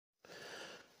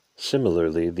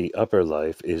Similarly, the upper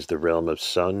life is the realm of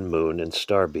sun, moon, and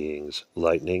star beings,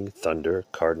 lightning, thunder,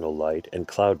 cardinal light, and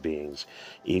cloud beings,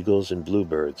 eagles and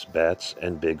bluebirds, bats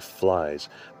and big flies,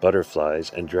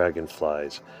 butterflies and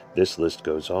dragonflies. This list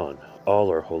goes on.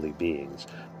 All are holy beings.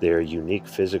 They are unique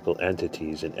physical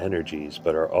entities and energies,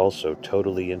 but are also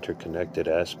totally interconnected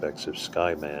aspects of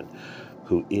Skyman,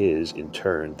 who is, in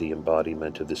turn, the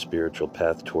embodiment of the spiritual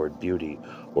path toward beauty,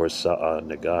 or Sa'a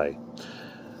Nagai.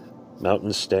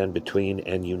 Mountains stand between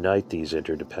and unite these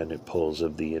interdependent poles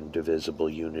of the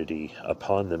indivisible unity.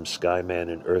 Upon them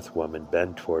Skyman and Earthwoman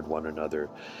bend toward one another,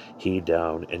 he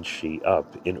down and she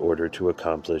up, in order to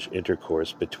accomplish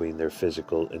intercourse between their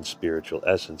physical and spiritual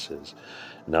essences.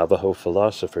 Navajo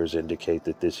philosophers indicate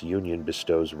that this union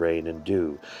bestows rain and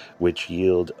dew, which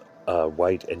yield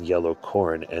white and yellow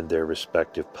corn and their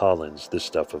respective pollens, the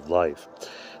stuff of life.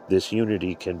 This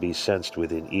unity can be sensed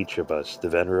within each of us. The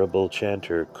venerable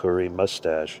chanter Curly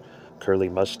Mustache,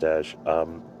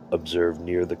 observed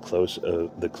near the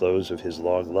close of his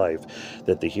long life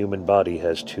that the human body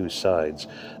has two sides.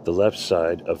 The left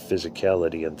side of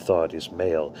physicality and thought is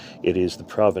male. It is the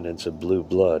provenance of blue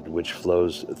blood, which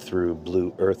flows through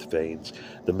blue earth veins.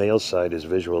 The male side is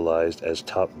visualized as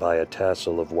topped by a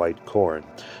tassel of white corn,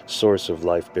 source of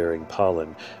life-bearing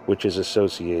pollen, which is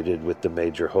associated with the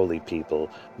major holy people,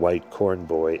 white corn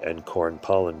boy and corn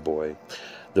pollen boy.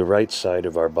 The right side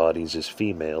of our bodies is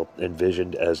female,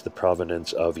 envisioned as the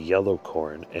provenance of yellow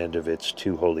corn and of its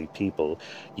two holy people,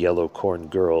 yellow corn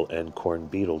girl and corn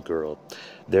beetle girl.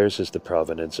 Theirs is the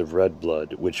provenance of red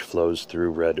blood, which flows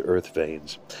through red earth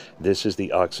veins. This is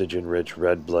the oxygen-rich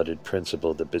red-blooded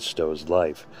principle that bestows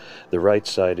life. The right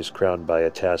side is crowned by a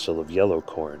tassel of yellow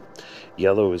corn.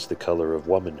 Yellow is the color of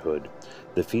womanhood.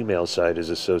 The female side is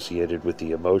associated with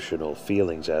the emotional,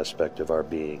 feelings aspect of our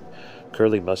being.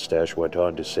 Curly Mustache went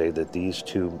on to say that these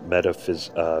two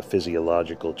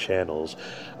physiological channels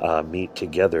meet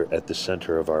together at the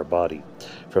center of our body.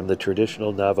 From the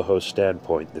traditional Navajo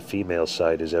standpoint, the female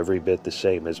side is every bit the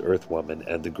same as Earthwoman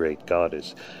and the Great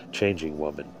Goddess, Changing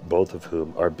Woman, both of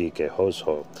whom are Bike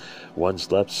Hosho.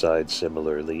 One's left side,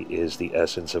 similarly, is the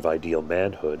essence of ideal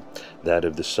manhood, that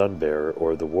of the Sun-Bearer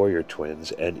or the Warrior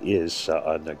Twins, and is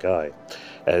Sa'a Nagai.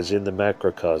 As in the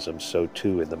macrocosm, so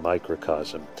too in the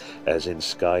microcosm. As in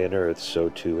sky and earth, so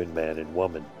too in man and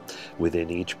woman. Within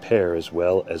each pair, as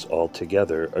well as all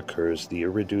together, occurs the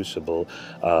irreducible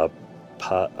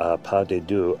pas de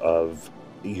deux of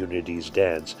unity's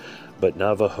dance, but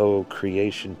Navajo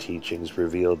creation teachings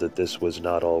reveal that this was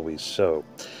not always so.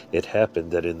 It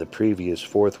happened that in the previous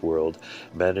fourth world,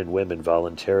 men and women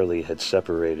voluntarily had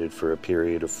separated for a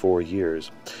period of 4 years.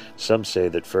 Some say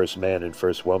that first man and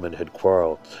first woman had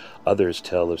quarreled. Others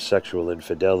tell of sexual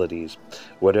infidelities.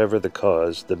 Whatever the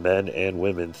cause, the men and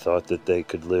women thought that they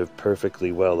could live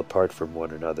perfectly well apart from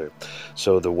one another.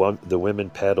 So the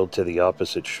women paddled to the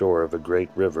opposite shore of a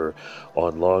great river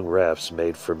on long rafts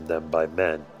made from them by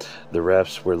men. The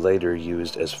rafts were later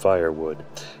used as firewood.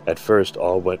 At first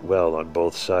all went well on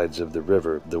both sides of the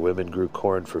river. The women grew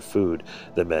corn for food,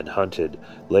 the men hunted.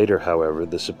 Later, however,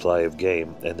 the supply of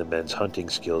game and the men's hunting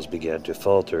skills began to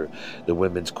falter. The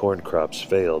women's corn crops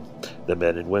failed. The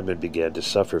men and women began to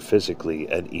suffer physically,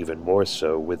 and even more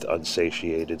so with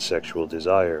unsatiated sexual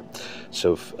desire.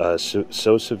 So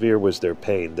severe was their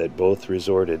pain that both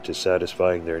resorted to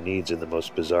satisfying their needs in the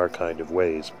most bizarre kind of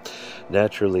ways.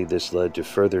 Naturally, this led to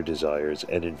further desires,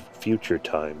 and in future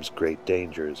times, great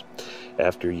dangers.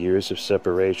 After years of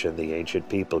separation, the ancient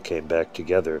people came back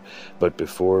together, but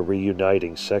before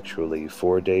reuniting sexually,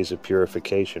 4 days of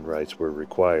purification rites were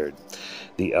required.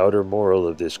 The outer moral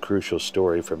of this crucial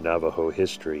story from Navajo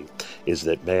history is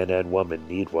that man and woman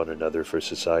need one another for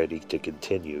society to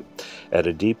continue. At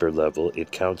a deeper level,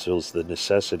 it counsels the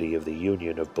necessity of the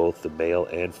union of both the male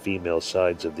and female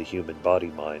sides of the human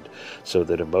body-mind, so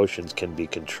that emotions can be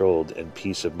controlled and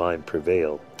peace of mind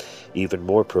prevail. Even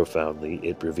more profoundly,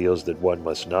 it reveals that one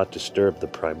must not disturb the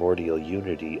primordial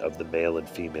unity of the male and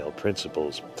female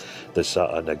principles, the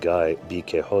Sa'a Nagai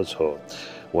Bike Hosho.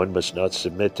 One must not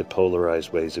submit to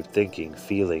polarized ways of thinking,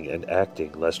 feeling, and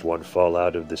acting, lest one fall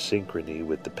out of the synchrony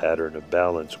with the pattern of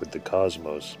balance with the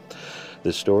cosmos.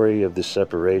 The story of the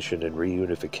separation and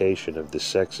reunification of the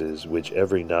sexes, which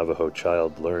every Navajo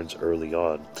child learns early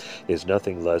on, is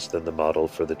nothing less than the model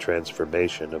for the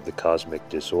transformation of the cosmic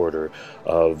disorder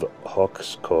of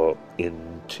Hoxko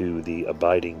into the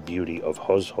abiding beauty of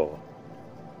Hosho.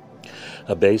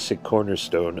 A basic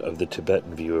cornerstone of the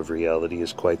Tibetan view of reality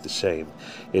is quite the same.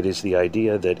 It is the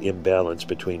idea that imbalance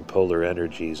between polar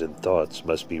energies and thoughts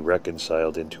must be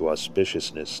reconciled into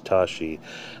auspiciousness, tashi,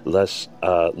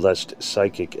 lest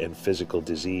psychic and physical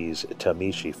disease,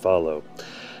 tamishi, follow.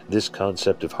 This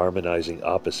concept of harmonizing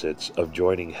opposites, of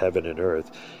joining heaven and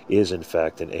earth, is in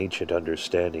fact an ancient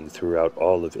understanding throughout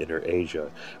all of Inner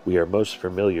Asia. We are most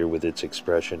familiar with its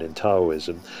expression in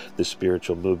Taoism, the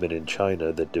spiritual movement in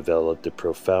China that developed a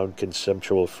profound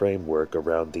conceptual framework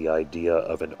around the idea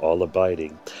of an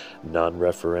all-abiding,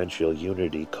 non-referential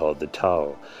unity called the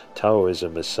Tao.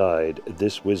 Taoism aside,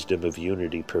 this wisdom of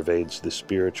unity pervades the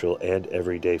spiritual and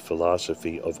everyday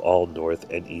philosophy of all North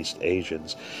and East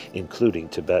Asians, including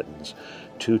Tibetans.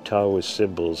 Two Taoist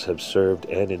symbols have served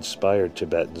and inspired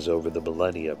Tibetans over the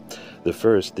millennia. The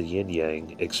first, the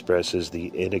yin-yang, expresses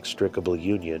the inextricable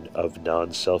union of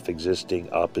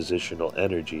non-self-existing oppositional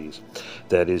energies.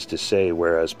 That is to say,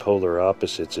 whereas polar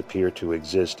opposites appear to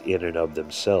exist in and of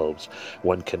themselves,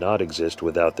 one cannot exist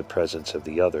without the presence of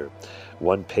the other.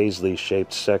 One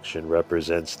paisley-shaped section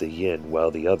represents the yin,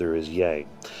 while the other is yang,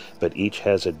 but each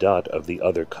has a dot of the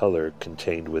other color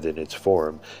contained within its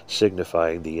form,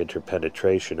 signifying the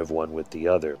interpenetration of one with the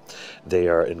other. They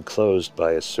are enclosed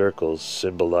by a circle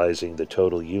symbolizing the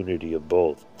total unity of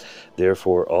both.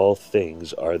 Therefore, all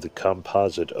things are the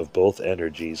composite of both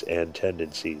energies and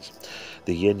tendencies.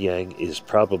 The yin-yang is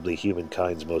probably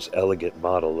humankind's most elegant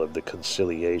model of the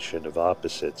conciliation of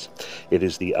opposites. It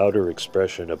is the outer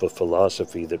expression of a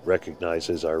philosophy that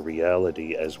recognizes our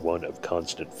reality as one of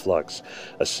constant flux,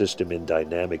 a system in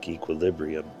dynamic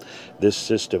equilibrium. This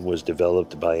system was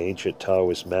developed by ancient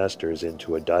Taoist masters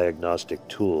into a diagnostic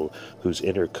tool whose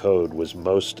inner code was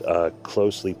most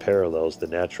closely parallels the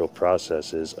natural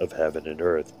processes of heaven and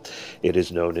earth. It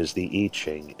is known as the I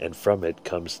Ching, and from it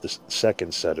comes the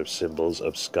second set of symbols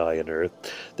of sky and earth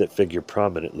that figure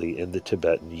prominently in the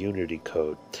Tibetan Unity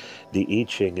Code. The I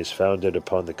Ching is founded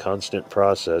upon the constant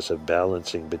process of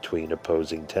balancing between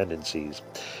opposing tendencies.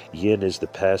 Yin is the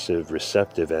passive,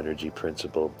 receptive energy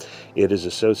principle. It is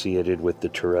associated with the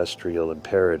terrestrial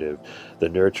imperative, the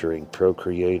nurturing,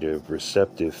 procreative,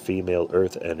 receptive female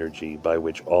earth energy by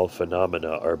which all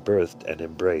phenomena are birthed and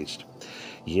embraced.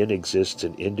 Yin exists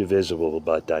in indivisible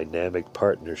but dynamic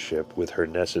partnership with her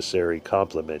necessary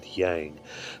complement, Yang,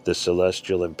 the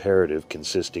celestial imperative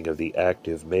consisting of the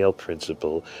active male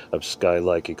principle of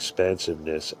sky-like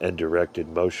expansiveness and directed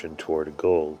motion toward a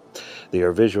goal. They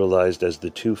are visualized as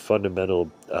the two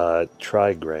fundamental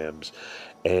trigrams,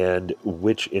 and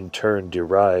which in turn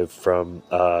derive from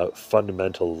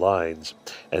fundamental lines,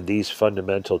 and these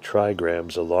fundamental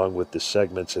trigrams, along with the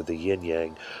segments of the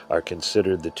yin-yang, are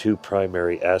considered the two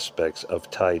primary aspects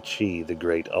of Tai Chi, the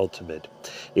great ultimate.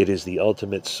 It is the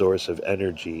ultimate source of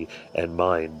energy and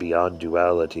mind beyond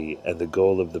duality, and the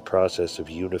goal of the process of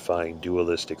unifying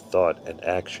dualistic thought and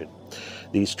action.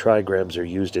 These trigrams are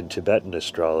used in Tibetan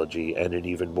astrology and in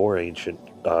even more ancient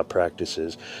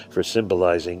practices for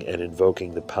symbolizing and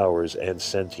invoking the powers and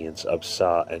sentience of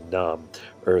Sa and Nam,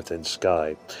 earth and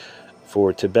sky.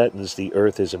 For Tibetans, the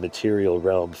earth is a material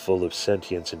realm full of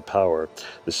sentience and power.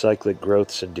 The cyclic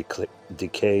growths and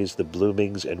decays, the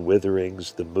bloomings and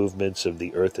witherings, the movements of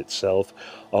the earth itself,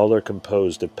 all are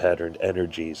composed of patterned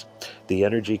energies. The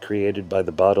energy created by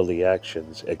the bodily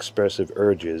actions, expressive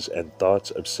urges, and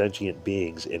thoughts of sentient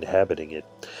beings inhabiting it.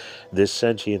 This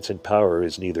sentience and power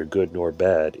is neither good nor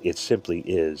bad, it simply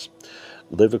is.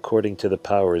 Live according to the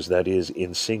powers, that is,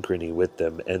 in synchrony with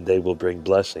them, and they will bring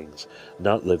blessings.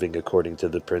 Not living according to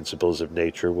the principles of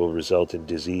nature will result in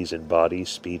disease in body,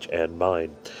 speech, and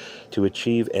mind. To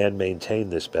achieve and maintain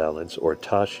this balance, or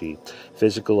tashi,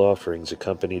 physical offerings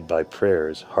accompanied by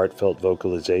prayers, heartfelt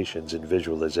vocalizations, and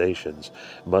visualizations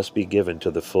must be given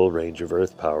to the full range of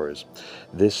earth powers.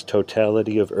 This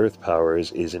totality of earth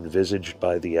powers is envisaged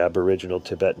by the aboriginal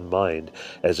Tibetan mind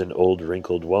as an old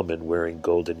wrinkled woman wearing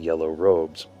golden yellow robes.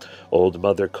 Old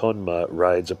Mother Konma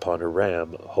rides upon a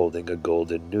ram, holding a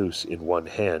golden noose in one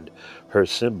hand. Her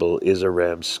symbol is a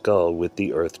ram's skull with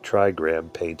the earth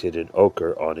trigram painted in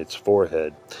ochre on its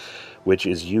forehead, which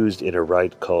is used in a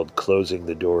rite called closing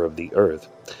the door of the earth.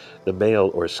 The male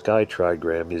or sky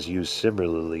trigram is used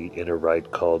similarly in a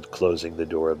rite called closing the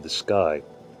door of the sky.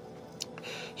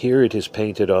 Here it is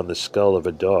painted on the skull of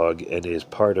a dog and is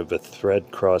part of a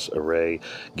thread cross array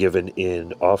given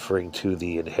in offering to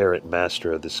the inherent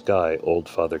master of the sky, Old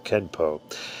Father Kenpo.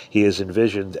 He is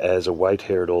envisioned as a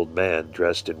white-haired old man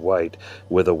dressed in white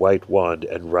with a white wand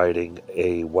and riding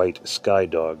a white sky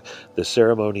dog. The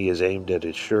ceremony is aimed at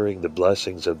assuring the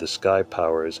blessings of the sky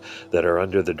powers that are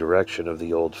under the direction of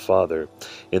the Old Father.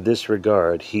 In this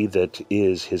regard, he that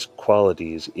is his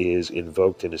qualities is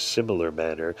invoked in a similar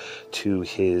manner to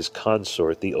his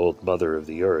consort, the Old Mother of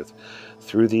the Earth.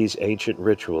 Through these ancient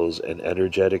rituals and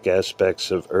energetic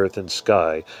aspects of earth and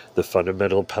sky, the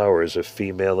fundamental powers of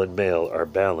female and male are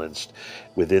balanced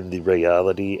within the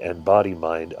reality and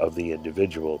body-mind of the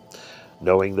individual.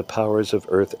 Knowing the powers of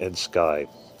earth and sky.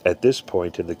 At this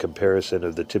point in the comparison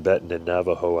of the Tibetan and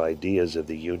Navajo ideas of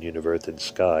the union of earth and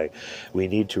sky, we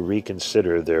need to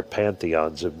reconsider their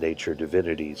pantheons of nature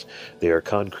divinities. They are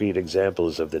concrete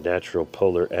examples of the natural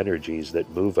polar energies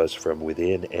that move us from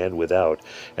within and without,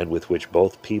 and with which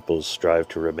both peoples strive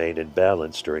to remain in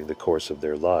balance during the course of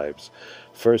their lives.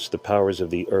 First, the powers of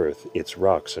the earth, its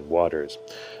rocks and waters.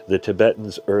 The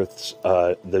Tibetan's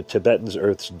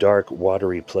Earth's dark,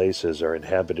 watery places are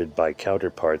inhabited by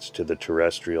counterparts to the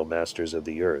terrestrial masters of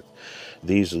the earth.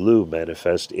 These Lu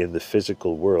manifest in the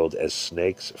physical world as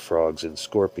snakes, frogs, and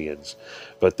scorpions,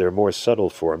 but their more subtle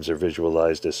forms are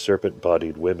visualized as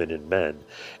serpent-bodied women and men,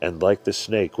 and like the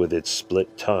snake with its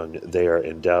split tongue, they are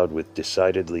endowed with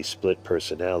decidedly split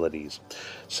personalities.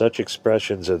 Such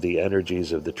expressions of the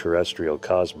energies of the terrestrial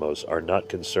cosmos are not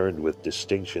concerned with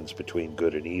distinctions between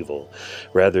good and evil.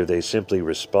 Rather, they simply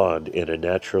respond in a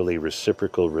naturally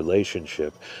reciprocal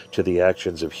relationship to the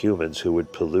actions of humans who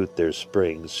would pollute their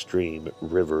spring, stream,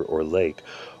 river, or lake,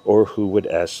 or who would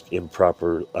ask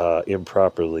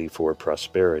improperly for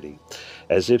prosperity.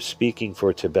 As if speaking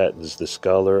for Tibetans, the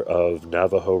scholar of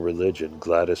Navajo religion,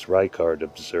 Gladys Reichard,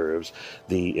 observes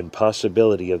the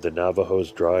impossibility of the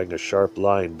Navajos drawing a sharp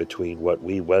line between what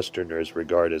we Westerners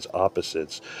regard as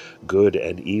opposites, good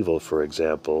and evil, for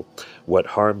example. What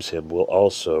harms him will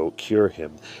also cure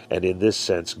him, and in this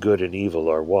sense good and evil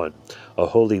are one. A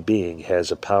holy being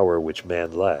has a power which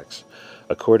man lacks.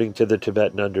 According to the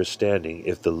Tibetan understanding,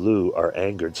 if the Lu are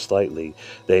angered slightly,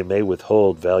 they may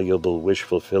withhold valuable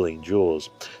wish-fulfilling jewels,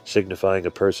 signifying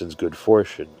a person's good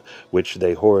fortune, which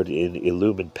they hoard in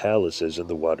illumined palaces in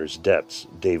the water's depths.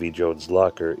 Davy Jones'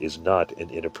 locker is not an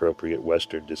inappropriate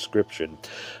Western description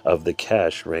of the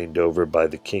cache reigned over by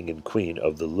the king and queen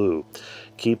of the Lu.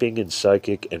 Keeping in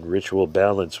psychic and ritual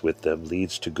balance with them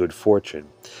leads to good fortune.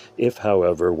 If,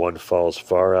 however, one falls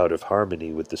far out of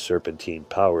harmony with the serpentine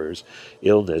powers,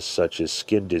 illness such as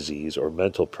skin disease or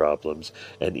mental problems,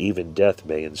 and even death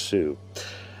may ensue.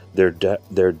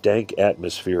 Their dank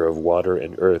atmosphere of water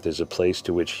and earth is a place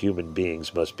to which human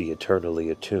beings must be eternally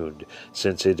attuned,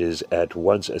 since it is at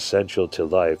once essential to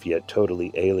life yet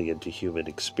totally alien to human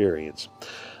experience.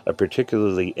 A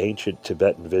particularly ancient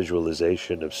Tibetan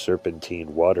visualization of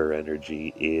serpentine water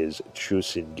energy is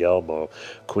Chusin Gyalmo,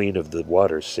 Queen of the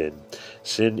Water Sin.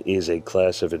 Sin is a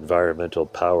class of environmental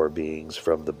power beings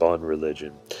from the Bon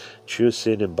religion.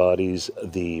 Chusin embodies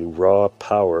the raw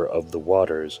power of the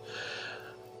waters.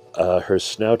 Her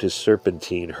snout is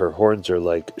serpentine, her horns are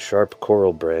like sharp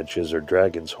coral branches or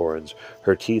dragon's horns,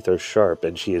 her teeth are sharp,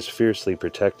 and she is fiercely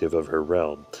protective of her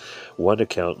realm. One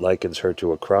account likens her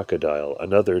to a crocodile,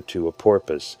 another to a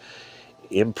porpoise.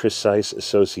 Imprecise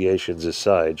associations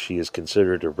aside, she is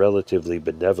considered a relatively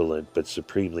benevolent but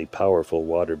supremely powerful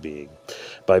water being.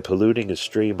 By polluting a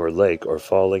stream or lake or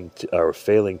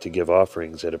failing to give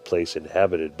offerings at a place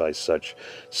inhabited by such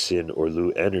sin or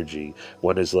Lu energy,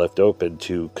 one is left open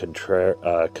to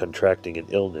contracting an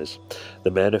illness.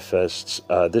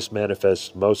 This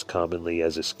manifests most commonly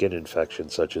as a skin infection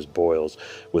such as boils,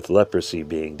 with leprosy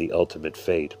being the ultimate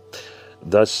fate.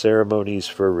 Thus, ceremonies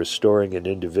for restoring an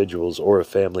individual's or a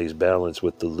family's balance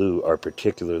with the Lu are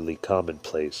particularly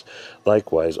commonplace.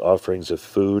 Likewise, offerings of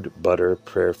food, butter,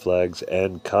 prayer flags,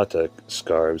 and kata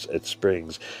scarves at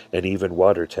springs, and even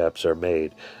water taps are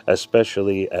made,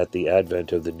 especially at the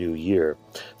advent of the new year.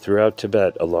 Throughout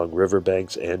Tibet, along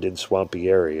riverbanks and in swampy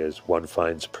areas, one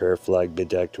finds prayer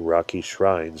flag-bedecked rocky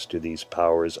shrines to these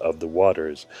powers of the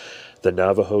waters. The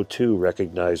Navajo, too,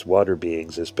 recognize water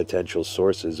beings as potential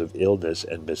sources of illness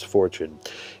and misfortune.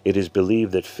 It is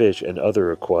believed that fish and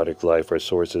other aquatic life are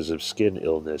sources of skin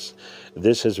illness.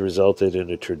 This has resulted in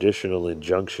a traditional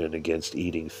injunction against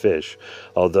eating fish,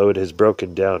 although it has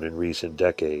broken down in recent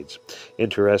decades.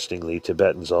 Interestingly,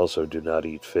 Tibetans also do not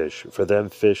eat fish. For them,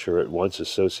 fish are at once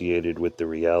associated with the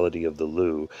reality of the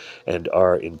Lu and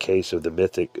are, in case of the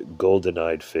mythic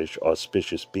golden-eyed fish,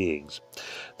 auspicious beings.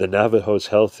 The Navajo's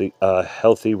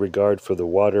healthy regard for the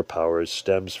water powers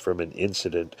stems from an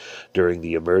incident during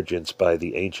the emergence by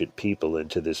the ancient people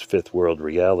into this fifth world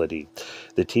reality.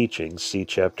 The teachings, see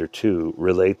Chapter 2,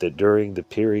 relate that during the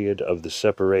period of the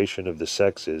separation of the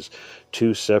sexes,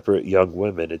 two separate young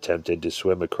women attempted to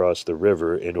swim across the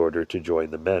river in order to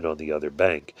join the men on the other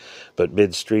bank, but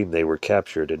midstream they were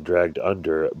captured and dragged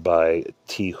under by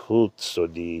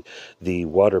Tihultsodi, the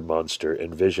water monster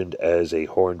envisioned as a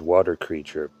horned water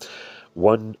creature.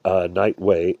 One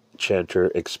Nightway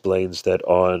chanter explains that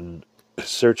on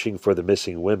searching for the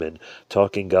missing women,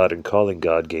 Talking God and Calling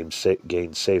God gained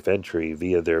safe entry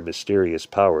via their mysterious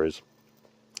powers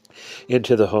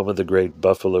into the home of the great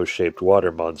buffalo-shaped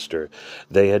water monster.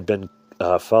 They had been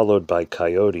followed by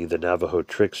Coyote, the Navajo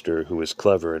trickster, who was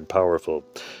clever and powerful.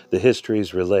 The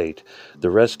histories relate. The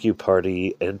rescue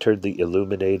party entered the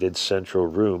illuminated central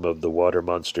room of the water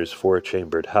monster's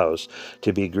four-chambered house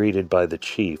to be greeted by the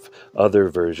chief. Other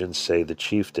versions say the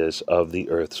chiefess of the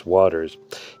earth's waters.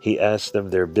 He asked them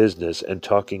their business, and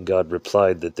Talking God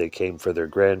replied that they came for their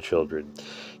grandchildren.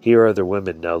 Here are the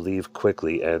women, now leave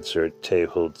quickly, answered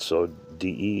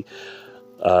Tehultsodi.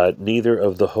 Neither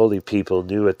of the holy people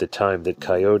knew at the time that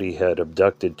Coyote had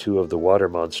abducted two of the water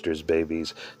monster's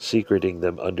babies, secreting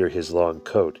them under his long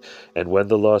coat, and when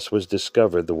the loss was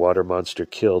discovered, the water monster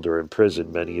killed or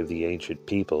imprisoned many of the ancient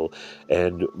people,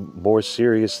 and more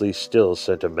seriously still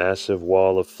sent a massive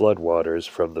wall of floodwaters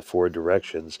from the four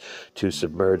directions to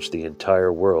submerge the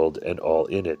entire world and all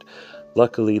in it.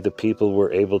 Luckily, the people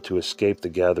were able to escape the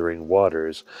gathering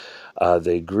waters.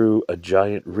 They grew a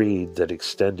giant reed that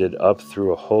extended up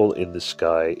through a hole in the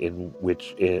sky in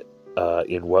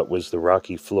what was the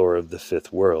rocky floor of the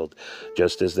fifth world.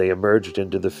 Just as they emerged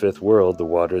into the fifth world, the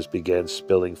waters began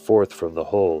spilling forth from the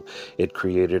hole. It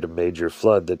created a major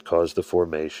flood that caused the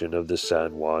formation of the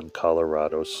San Juan,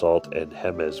 Colorado, Salt, and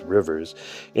Jemez rivers,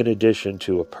 in addition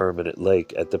to a permanent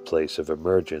lake at the place of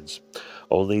emergence.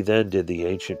 Only then did the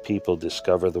ancient people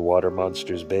discover the water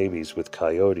monster's babies with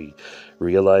Coyote.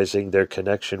 Realizing their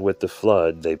connection with the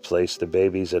flood, they placed the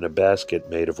babies in a basket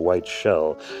made of white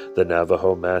shell, the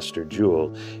Navajo master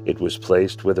jewel. It was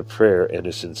placed with a prayer and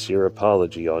a sincere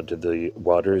apology onto the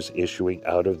waters issuing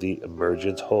out of the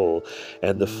emergence hole,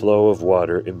 and the flow of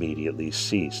water immediately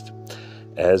ceased.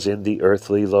 As in the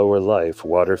earthly lower life,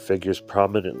 water figures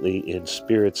prominently in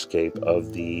spiritscape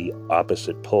of the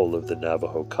opposite pole of the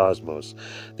Navajo cosmos,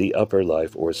 the upper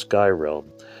life or sky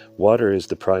realm. Water is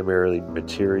the primarily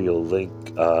material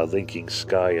linking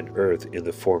sky and earth in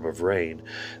the form of rain,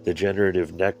 the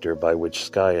generative nectar by which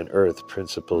sky and earth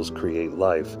principles create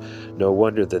life. No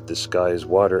wonder that the sky's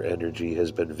water energy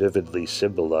has been vividly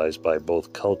symbolized by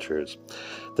both cultures.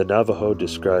 The Navajo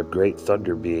describe great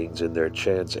thunder beings in their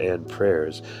chants and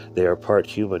prayers. They are part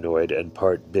humanoid and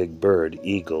part big bird,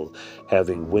 eagle,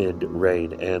 having wind,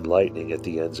 rain, and lightning at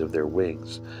the ends of their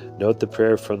wings. Note the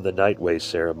prayer from the Nightway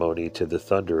ceremony to the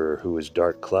Thunderer, who is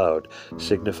dark cloud,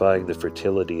 signifying the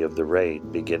fertility of the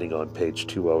rain, beginning on page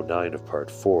 209 of Part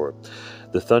 4.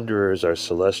 The Thunderers are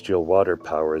celestial water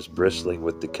powers bristling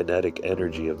with the kinetic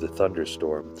energy of the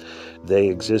thunderstorm. They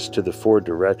exist to the four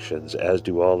directions, as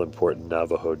do all important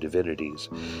Navajo divinities.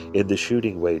 In the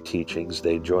Shooting Way teachings,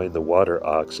 they join the water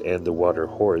ox and the water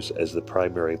horse as the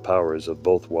primary powers of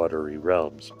both watery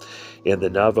realms. In the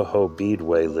Navajo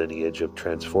Beadway lineage of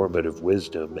transformative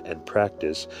wisdom and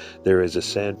practice, there is a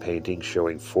sand painting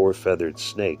showing four feathered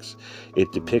snakes.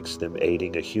 It depicts them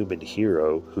aiding a human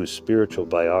hero whose spiritual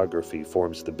biography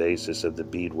forms the basis of the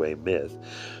Beadway myth,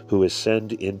 who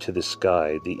ascend into the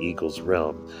sky, the eagle's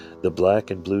realm. The black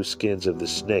and blue skins of the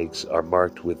snakes are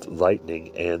marked with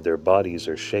lightning, and their bodies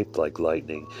are shaped like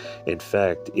lightning. In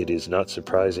fact, it is not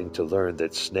surprising to learn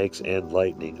that snakes and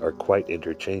lightning are quite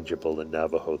interchangeable in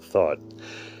Navajo thought.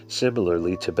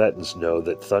 Similarly, Tibetans know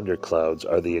that thunderclouds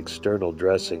are the external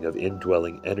dressing of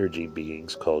indwelling energy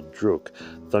beings called druk,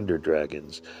 thunder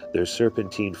dragons. Their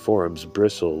serpentine forms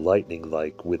bristle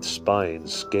lightning-like with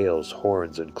spines, scales,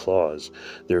 horns, and claws.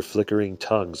 Their flickering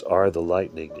tongues are the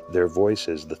lightning, their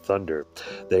voices the thunder.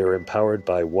 They are empowered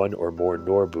by one or more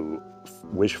Norbu,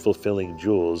 wish-fulfilling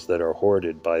jewels that are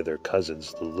hoarded by their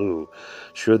cousins, the Lu.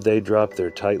 Should they drop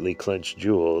their tightly clenched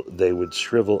jewel, they would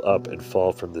shrivel up and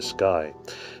fall from the sky.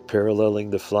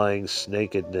 Paralleling the flying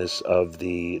snakedness of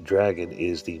the dragon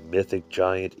is the mythic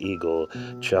giant eagle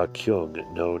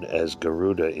Chakyung, known as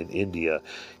Garuda in India.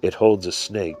 It holds a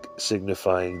snake,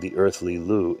 signifying the earthly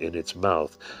Lu, in its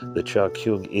mouth. The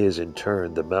Chakyung is, in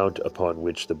turn, the mount upon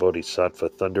which the Bodhisattva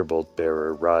Thunderbolt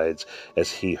Bearer rides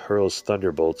as he hurls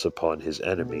thunderbolts upon his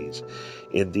enemies.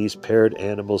 In these paired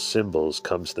animal symbols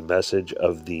comes the message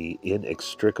of the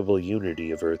inextricable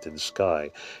unity of earth and sky,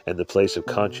 and the place of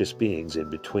conscious beings in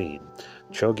between.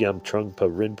 Chogyam Trungpa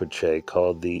Rinpoche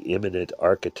called the immanent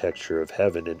architecture of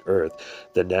heaven and earth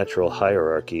the natural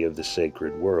hierarchy of the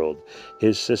sacred world.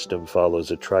 His system follows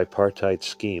a tripartite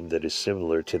scheme that is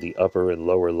similar to the upper and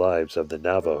lower lives of the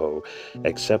Navajo,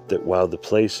 except that while the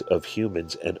place of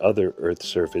humans and other earth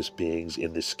surface beings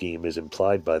in the scheme is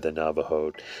implied by the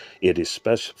Navajo, it is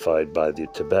specified by the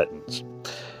Tibetans.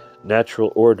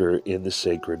 Natural order in the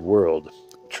sacred world.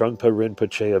 Trungpa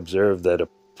Rinpoche observed that a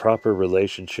proper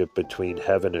relationship between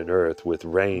heaven and earth, with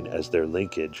rain as their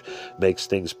linkage, makes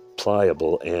things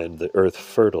pliable and the earth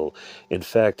fertile. In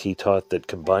fact, he taught that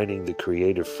combining the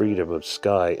creative freedom of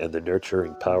sky and the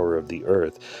nurturing power of the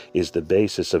earth is the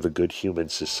basis of a good human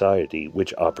society,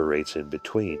 which operates in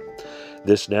between.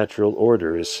 This natural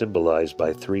order is symbolized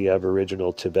by 3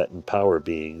 Aboriginal Tibetan power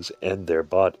beings and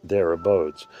their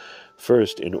abodes.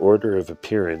 First, in order of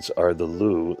appearance, are the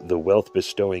Lu, the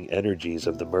wealth-bestowing energies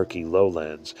of the murky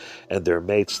lowlands, and their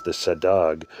mates, the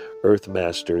Sadag, earth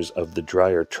masters of the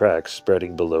drier tracts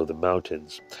spreading below the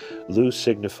mountains. Lu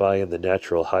signify in the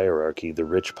natural hierarchy the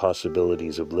rich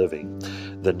possibilities of living.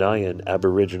 The Nayan,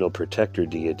 Aboriginal protector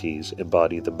deities,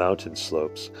 embody the mountain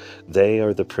slopes. They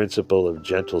are the principle of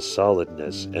gentle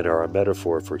solidness and are a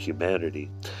metaphor for humanity.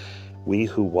 We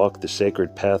who walk the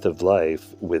sacred path of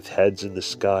life, with heads in the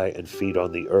sky and feet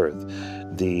on the earth,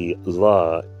 the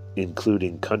La,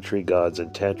 including country gods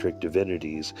and tantric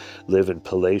divinities, live in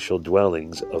palatial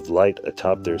dwellings of light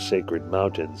atop their sacred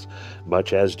mountains,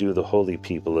 much as do the holy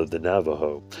people of the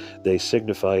Navajo. They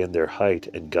signify in their height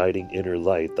and guiding inner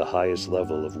light the highest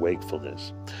level of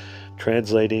wakefulness.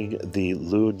 Translating the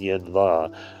Lu Nyen La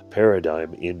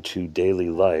paradigm into daily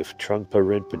life, Trungpa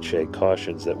Rinpoche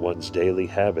cautions that one's daily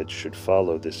habits should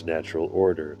follow this natural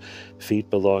order. Feet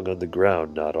belong on the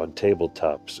ground, not on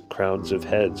tabletops. Crowns of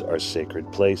heads are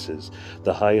sacred places,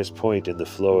 the highest point in the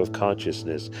flow of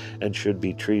consciousness, and should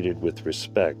be treated with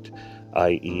respect,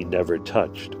 i.e. never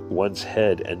touched. One's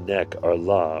head and neck are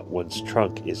La, one's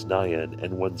trunk is Nayan,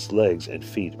 and one's legs and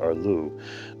feet are Lu.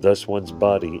 Thus one's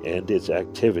body and its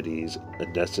activities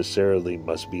necessarily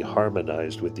must be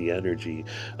harmonized with the energy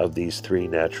of these 3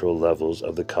 natural levels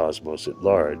of the cosmos at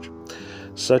large.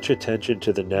 Such attention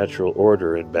to the natural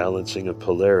order and balancing of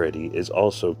polarity is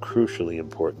also crucially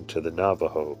important to the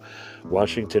Navajo.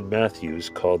 Washington Matthews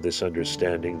called this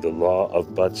understanding the law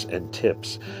of butts and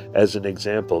tips. As an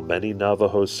example, many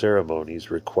Navajo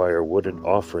ceremonies require wooden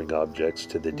offering objects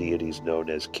to the deities known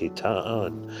as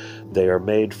Kitaan. They are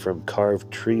made from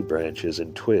carved tree branches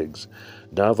and twigs.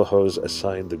 Navajos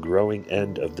assign the growing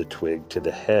end of the twig to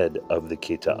the head of the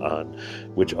Kitaan,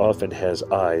 which often has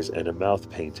eyes and a mouth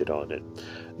painted on it.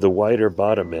 The wider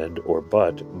bottom end, or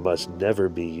butt, must never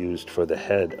be used for the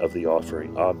head of the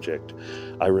offering object.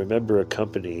 I remember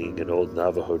accompanying an old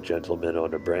Navajo gentleman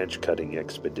on a branch-cutting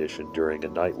expedition during a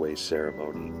nightway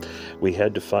ceremony. We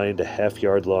had to find a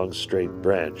half-yard-long straight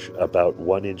branch, about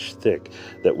 1 inch thick,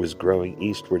 that was growing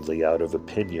eastwardly out of a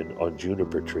pinyon on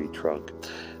juniper tree trunk.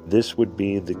 This would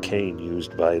be the cane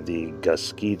used by the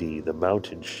Gaskidi, the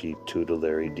mountain sheep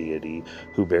tutelary deity,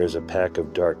 who bears a pack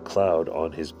of dark cloud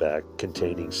on his back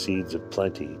containing seeds of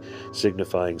plenty,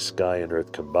 signifying sky and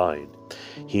earth combined.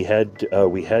 We had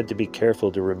to be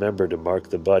careful to remember to mark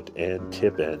the butt and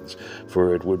tip ends,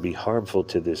 for it would be harmful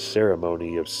to this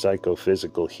ceremony of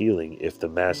psychophysical healing if the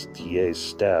masked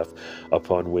staff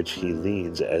upon which he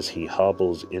leans as he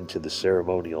hobbles into the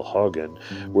ceremonial hogan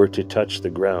were to touch the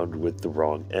ground with the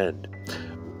wrong end.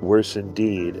 Worse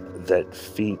indeed, that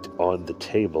feet on the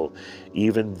table.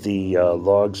 Even the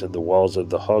logs and the walls of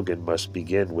the hogan must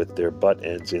begin with their butt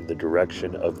ends in the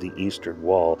direction of the eastern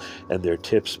wall and their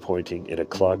tips pointing in a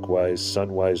clockwise,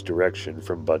 sunwise direction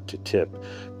from butt to tip.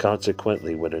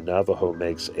 Consequently, when a Navajo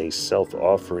makes a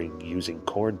self-offering using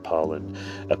corn pollen,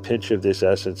 a pinch of this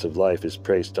essence of life is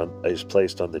placed on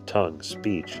the tongue,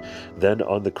 speech, then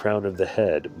on the crown of the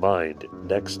head, mind.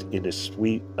 Next, in a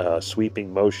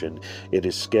sweeping motion, it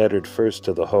is scattered first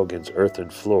to the Hogan's earthen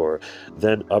floor,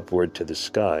 then upward to the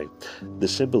sky. The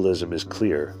symbolism is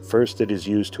clear. First it is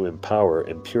used to empower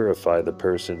and purify the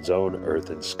person's own earth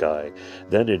and sky.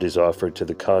 Then it is offered to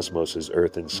the cosmos's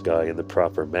earth and sky in the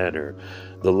proper manner.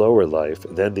 The lower life,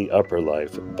 then the upper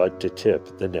life, but to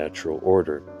tip the natural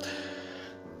order.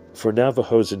 For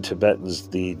Navajos and Tibetans,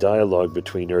 the dialogue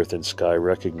between earth and sky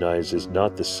recognizes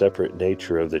not the separate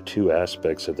nature of the two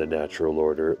aspects of the natural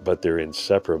order, but their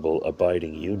inseparable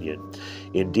abiding union.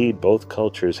 Indeed, both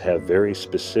cultures have very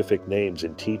specific names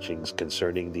and teachings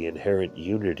concerning the inherent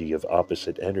unity of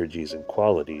opposite energies and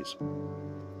qualities.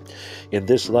 In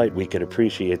this light, we can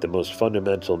appreciate the most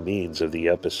fundamental means of the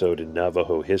episode in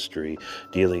Navajo history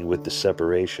dealing with the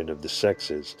separation of the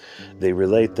sexes. They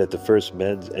relate that the first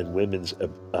men's and women's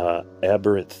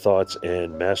aberrant thoughts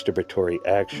and masturbatory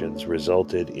actions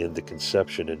resulted in the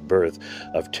conception and birth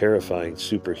of terrifying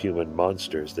superhuman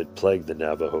monsters that plagued the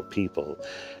Navajo people.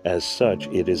 As such,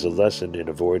 it is a lesson in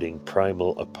avoiding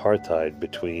primal apartheid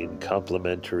between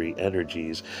complementary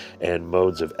energies and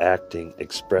modes of acting,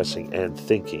 expressing, and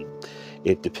thinking.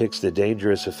 It depicts the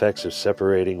dangerous effects of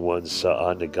separating one's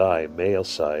Sa'anagai, male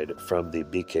side, from the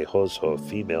Bikehozho,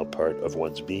 female part of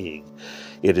one's being.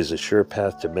 It is a sure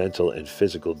path to mental and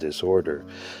physical disorder.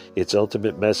 Its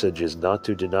ultimate message is not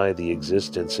to deny the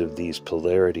existence of these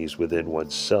polarities within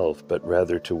oneself, but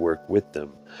rather to work with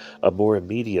them. A more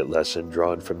immediate lesson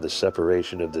drawn from the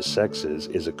separation of the sexes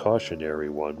is a cautionary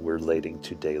one relating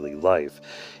to daily life.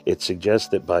 It suggests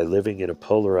that by living in a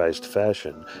polarized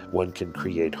fashion, one can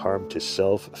create harm to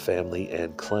self, family,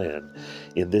 and clan.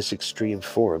 In this extreme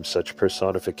form, such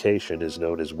personification is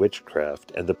known as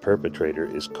witchcraft, and the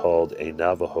perpetrator is called a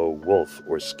Navajo wolf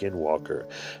or skinwalker,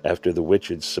 after the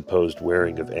witch's supposed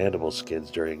wearing of animal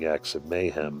skins during acts of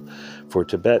mayhem. For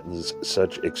Tibetans,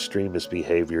 such extremist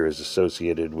behavior is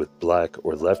associated with black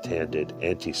or left-handed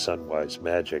anti-sunwise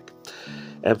magic.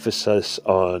 Emphasis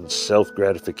on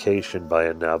self-gratification by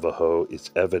a Navajo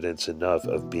is evidence enough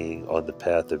of being on the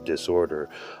path of disorder,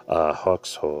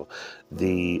 hoxho.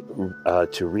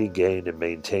 To regain and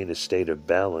maintain a state of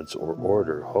balance or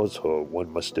order, hozho,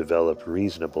 one must develop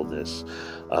reasonableness,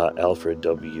 Alfred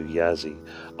W. Yazzie.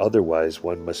 Otherwise,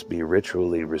 one must be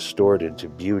ritually restored into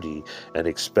beauty, an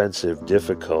expensive,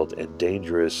 difficult, and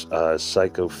dangerous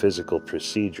psychophysical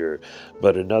procedure.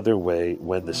 But another way,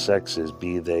 when the sexes,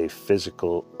 be they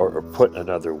physical, or put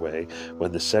another way,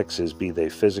 when the sexes, be they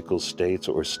physical states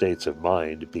or states of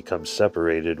mind, become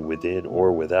separated within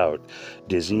or without,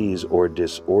 disease or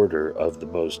disorder of the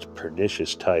most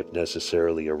pernicious type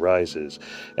necessarily arises,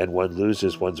 and one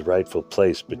loses one's rightful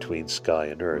place between sky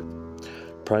and earth.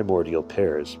 Primordial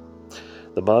pairs.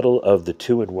 The model of the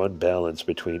 2-in-1 balance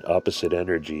between opposite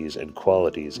energies and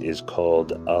qualities is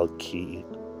called Alki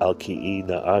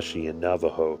Naashi in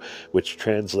Navajo, which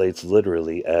translates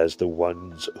literally as the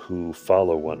ones who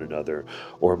follow one another,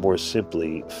 or more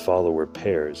simply, follower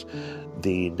pairs.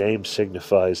 The name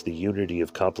signifies the unity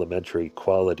of complementary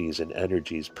qualities and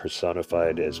energies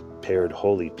personified as paired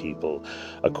holy people.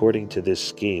 According to this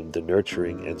scheme, the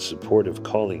nurturing and supportive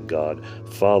calling god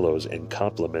follows and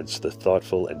complements the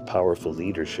thoughtful and powerful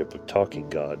leadership of talking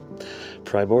god.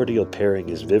 Primordial pairing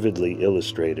is vividly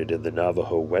illustrated in the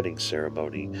Navajo wedding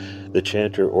ceremony. The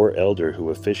chanter or elder who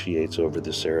officiates over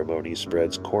the ceremony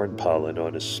spreads corn pollen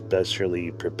on a specially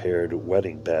prepared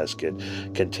wedding basket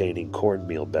containing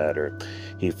cornmeal batter.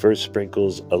 He first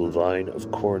sprinkles a line of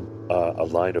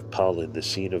pollen, the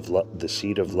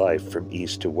seed of life, from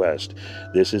east to west.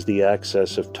 This is the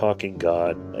access of talking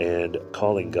God and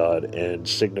calling God, and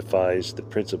signifies the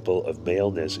principle of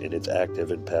maleness in its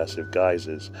active and passive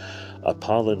guises. A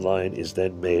pollen line is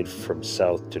then made from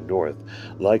south to north,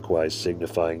 likewise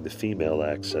signifying the female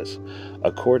axis.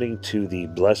 According to the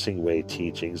Blessing Way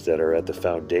teachings that are at the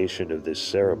foundation of this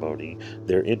ceremony,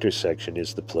 their intersection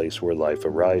is the place where life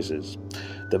arises.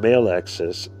 The male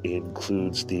axis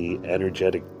includes the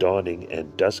energetic dawning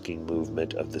and dusking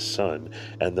movement of the sun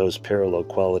and those parallel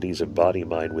qualities of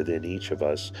body-mind within each of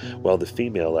us, while the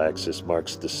female axis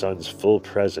marks the sun's full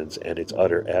presence and its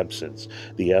utter absence,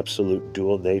 the absolute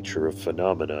dual nature of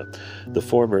phenomena. The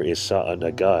former is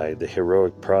Sa'anagai, the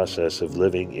heroic process of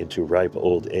living into ripe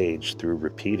old age through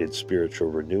repeated spiritual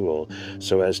renewal,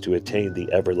 so as to attain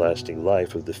the everlasting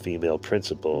life of the female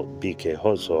principle,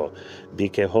 Bikehozho.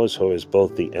 Bikehozho is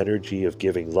both the energy of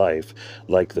giving life,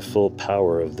 like the full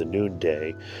power of the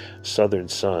noonday, southern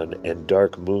sun, and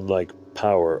dark moon-like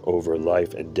power over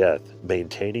life and death.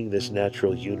 Maintaining this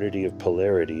natural unity of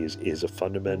polarities is a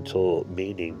fundamental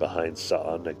meaning behind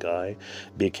Sa'anagai,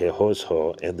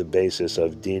 Bikehozho, and the basis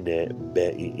of Dine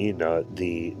Be'ina,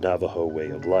 the Navajo way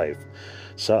of life.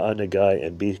 Sa'anagai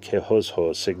and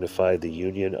Bikehozho signify the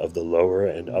union of the lower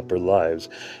and upper lives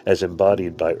as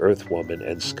embodied by Earth Woman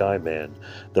and Sky Man.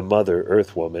 The mother,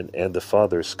 Earth Woman, and the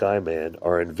father, Sky Man,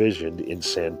 are envisioned in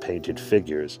sand-painted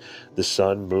figures. The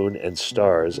sun, moon, and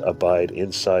stars abide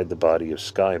inside the body of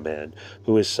Sky Man,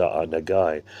 who is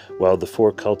Sa'anagai, while the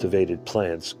four cultivated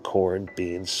plants, corn,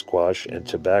 beans, squash, and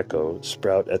tobacco,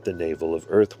 sprout at the navel of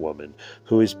Earth Woman,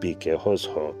 who is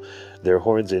Bikehozho. Their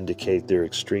horns indicate their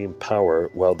extreme power,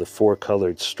 while the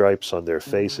four-colored stripes on their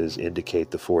faces indicate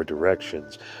the four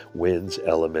directions, winds,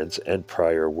 elements, and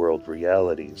prior world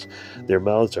realities. Their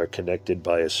mouths are connected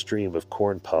by a stream of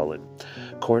corn pollen.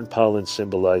 Corn pollen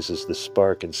symbolizes the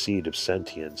spark and seed of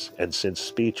sentience, and since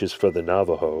speech is for the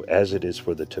Navajo, as it is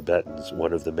for the Tibetans,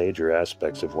 one of the major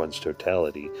aspects of one's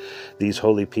totality, these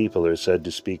holy people are said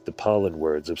to speak the pollen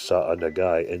words of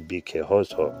Sa'anagai and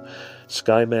Bikehozho.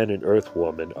 Skyman and Earth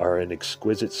Woman are an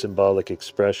exquisite symbolic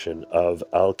expression of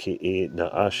Alki'i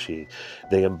Na'ashi.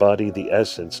 They embody the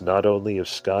essence not only of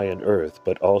sky and earth,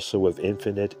 but also of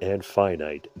infinite and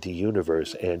finite, the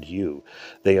universe and you.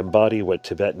 They embody what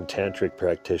Tibetan tantric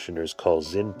practitioners call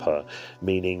zinpa,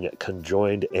 meaning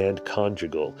conjoined and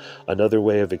conjugal. Another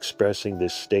way of expressing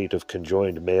this state of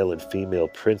conjoined male and female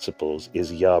principles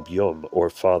is Yab Yum, or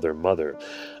father-mother.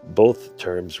 Both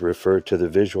terms refer to the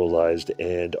visualized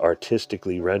and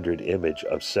artistically rendered image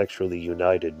of sexually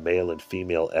united male and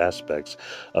female aspects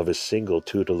of a single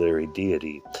tutelary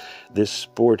deity. This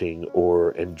sporting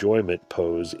or enjoyment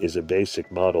pose is a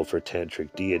basic model for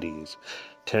tantric deities.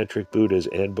 Tantric Buddhas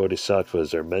and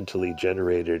Bodhisattvas are mentally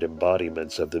generated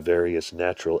embodiments of the various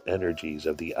natural energies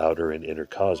of the outer and inner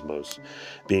cosmos.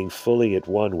 Being fully at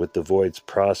one with the void's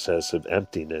process of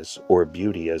emptiness, or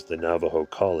beauty as the Navajo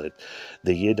call it,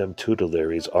 the Yidam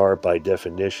tutelaries are by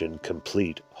definition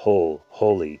complete, whole,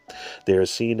 holy. They are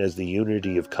seen as the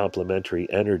unity of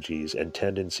complementary energies and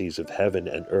tendencies of heaven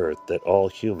and earth that all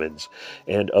humans,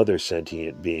 and other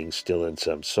sentient beings still in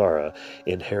samsara,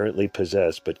 inherently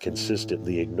possess but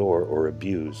consistently ignore or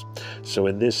abuse. So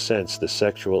in this sense, the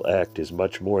sexual act is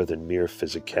much more than mere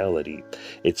physicality.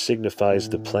 It signifies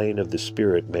the plane of the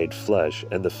spirit made flesh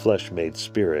and the flesh made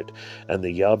spirit, and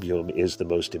the yabyum is the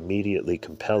most immediately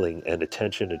compelling and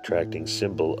attention-attracting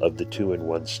symbol of the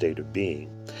two-in-one state of being.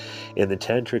 In the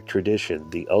Tantric tradition,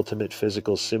 the ultimate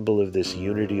physical symbol of this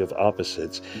unity of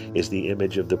opposites is the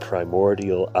image of the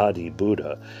primordial Adi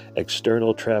Buddha.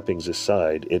 External trappings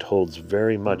aside, it holds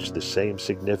very much the same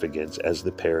significance as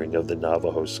the pairing of the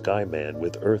Navajo Skyman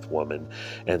with Earth Woman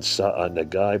and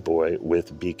Sa'anagai Boy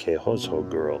with Bikehozho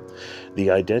Girl.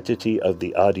 The identity of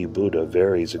the Adi Buddha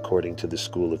varies according to the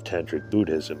school of Tantric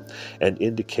Buddhism, and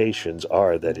indications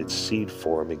are that its seed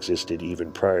form existed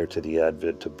even prior to the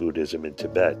advent of Buddhism in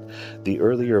Tibet. The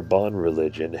earlier Bon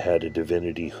religion had a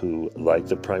divinity who, like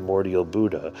the primordial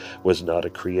Buddha, was not a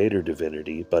creator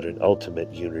divinity, but an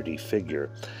ultimate unity figure.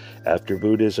 After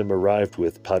Buddhism arrived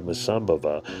with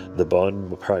Padmasambhava, the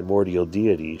Bon primordial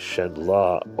deity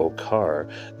Shenla Okar,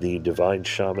 the divine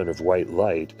shaman of white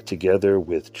light, together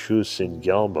with Chusin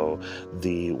Gyalmo,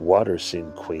 the water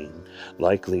sin queen,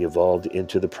 likely evolved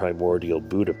into the primordial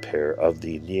Buddha pair of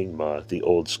the Nyingma, the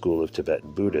old school of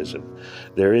Tibetan Buddhism.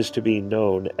 There is to be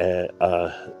known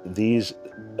as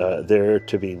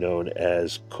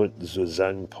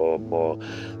Kunzuzangpo Mo,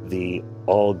 the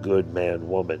all-good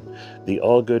man-woman. The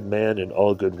all-good man and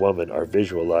all-good woman are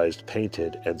visualized,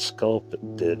 painted, and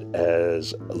sculpted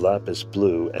as lapis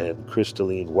blue and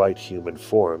crystalline white human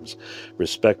forms,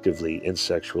 respectively, in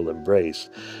sexual embrace.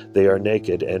 They are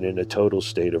naked and in a total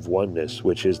state of oneness,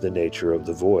 which is the nature of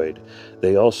the void.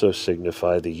 They also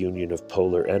signify the union of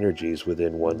polar energies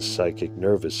within one's psychic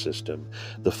nervous system,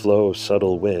 the flow of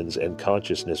subtle winds and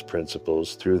consciousness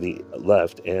principles through the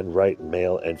left and right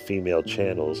male and female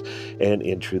channels and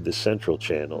into the central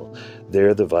channel.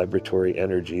 There the vibratory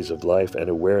energies of life and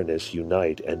awareness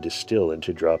unite and distill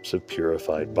into drops of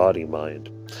purified body-mind.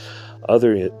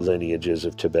 Other lineages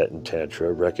of Tibetan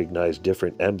Tantra recognize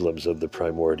different emblems of the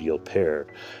primordial pair.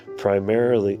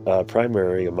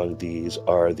 Primary among these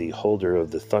are the holder of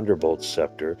the Thunderbolt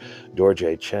scepter,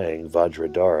 Dorje Chang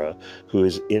Vajradhara, who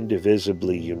is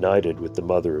indivisibly united with the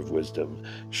Mother of Wisdom,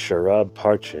 Sharab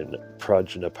Parchin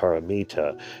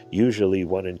Prajnaparamita. Usually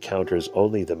one encounters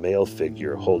only the male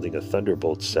figure holding a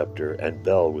Thunderbolt scepter and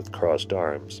bell with crossed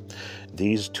arms.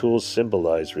 These tools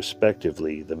symbolize,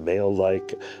 respectively, the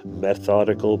male-like,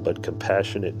 methodical but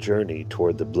compassionate journey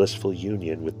toward the blissful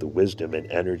union with the wisdom and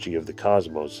energy of the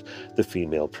cosmos, the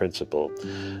female principle.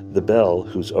 The bell,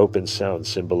 whose open sound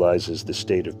symbolizes the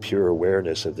state of pure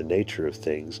awareness of the nature of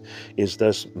things, is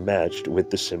thus matched with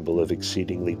the symbol of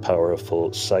exceedingly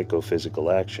powerful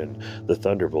psychophysical action, the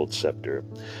thunderbolt scepter.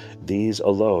 These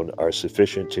alone are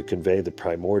sufficient to convey the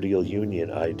primordial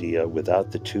union idea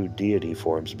without the two deity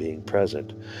forms being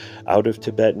present. Out of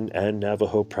Tibetan and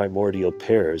Navajo primordial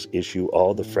pairs issue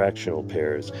all the fractional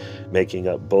pairs, making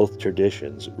up both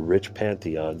traditions, rich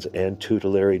pantheons, and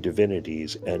tutelary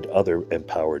divinities and other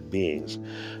empowered beings.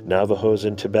 Navajos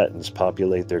and Tibetans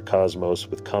populate their cosmos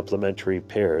with complementary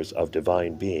pairs of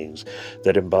divine beings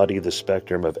that embody the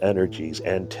spectrum of energies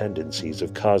and tendencies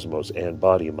of cosmos and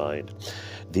body-mind.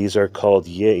 These are called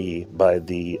Yei by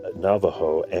the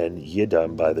Navajo and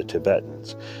Yidam by the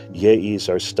Tibetans. Yeis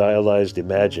are stylized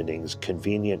imaginings,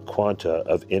 convenient quanta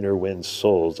of inner wind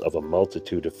souls of a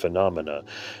multitude of phenomena.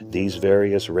 These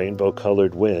various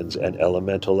rainbow-colored winds and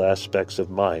elemental aspects of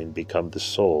mind become the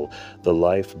soul, the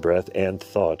life, breath, and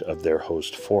thought of their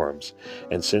host forms.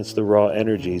 And since the raw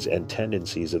energies and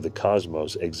tendencies of the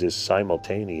cosmos exist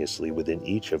simultaneously within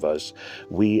each of us,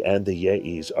 we and the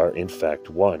Yeis are in fact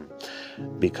one.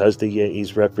 Because the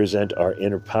Yeis represent our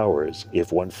inner powers,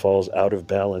 if one falls out of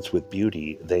balance with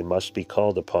beauty, they must be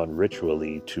called upon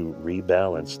ritually to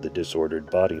rebalance the disordered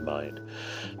body-mind.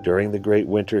 During the great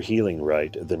winter healing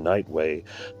rite, the Night Way,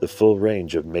 the full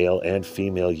range of male and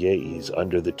female Yeis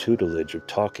under the tutelage of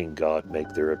Talking God make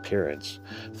their appearance.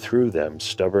 Through them,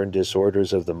 stubborn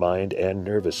disorders of the mind and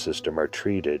nervous system are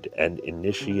treated, and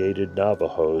initiated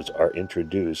Navajos are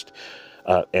introduced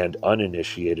and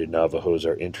uninitiated Navajos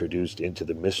are introduced into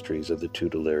the mysteries of the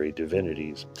tutelary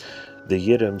divinities. The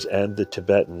Yidams and the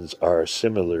Tibetans are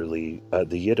similarly,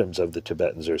 the Yidams of the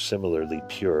Tibetans are similarly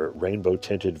pure,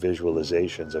 rainbow-tinted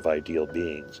visualizations of ideal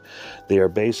beings. They are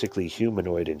basically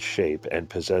humanoid in shape and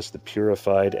possess the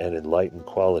purified and enlightened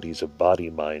qualities of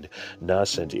body-mind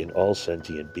nascent in all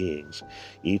sentient beings.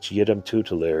 Each Yidam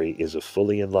tutelary is a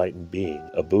fully enlightened being,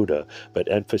 a Buddha,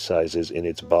 but emphasizes in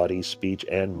its body, speech,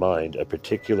 and mind a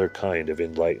particular kind of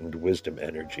enlightened wisdom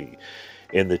energy.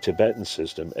 In the Tibetan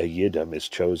system, a Yidam is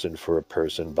chosen for a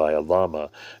person by a lama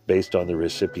based on the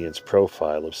recipient's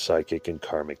profile of psychic and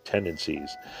karmic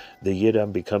tendencies. The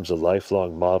Yidam becomes a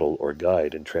lifelong model or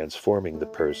guide in transforming the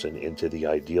person into the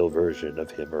ideal version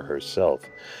of him or herself.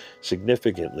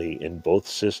 Significantly, in both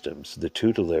systems, the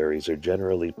tutelaries are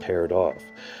generally paired off.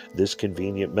 This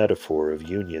convenient metaphor of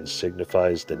union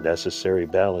signifies the necessary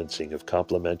balancing of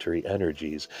complementary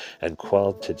energies and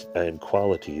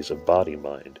qualities of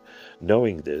body-mind.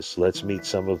 Knowing this, let's meet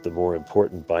some of the more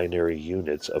important binary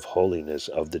units of holiness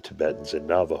of the Tibetans and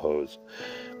Navajos.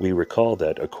 We recall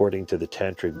that, according to the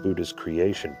Tantric Buddhist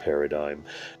creation paradigm,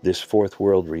 this fourth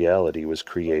world reality was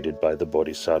created by the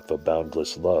Bodhisattva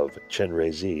Boundless Love,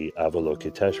 Chenrezig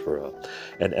Avalokiteshvara,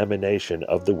 an emanation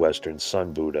of the Western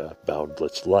Sun Buddha,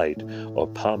 Boundless Light,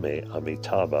 Opame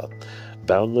Amitabha.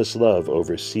 Boundless love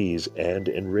oversees and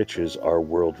enriches our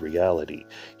world reality.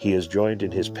 He is joined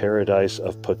in his paradise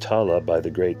of Potala by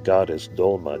the great goddess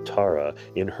Dolma Tara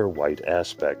in her white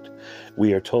aspect.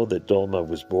 We are told that Dolma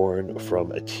was born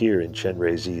from a tear in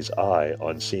Chenrezig's eye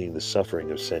on seeing the suffering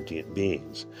of sentient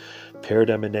beings. Paired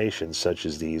emanations such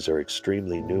as these are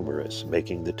extremely numerous,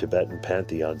 making the Tibetan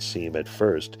pantheon seem at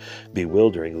first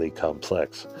bewilderingly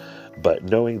complex. But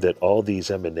knowing that all these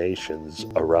emanations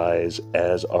arise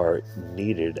as are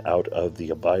needed out of the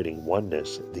abiding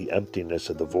oneness, the emptiness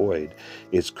of the void,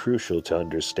 is crucial to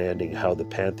understanding how the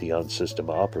pantheon system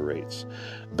operates.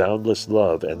 Boundless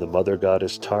love and the mother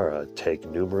goddess Tara take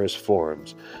numerous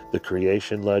forms. The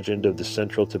creation legend of the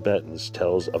central Tibetans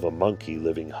tells of a monkey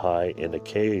living high in a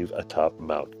cave atop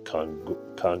Mount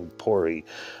Kangpori,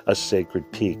 a sacred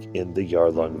peak in the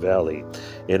Yarlung Valley.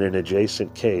 In an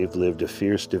adjacent cave lived a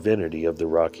fierce divinity of the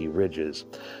rocky ridges.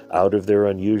 Out of their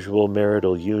unusual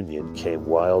marital union came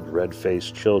wild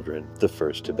red-faced children, the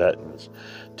first Tibetans.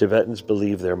 Tibetans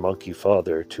believe their monkey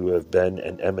father to have been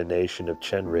an emanation of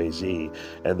Chenrezig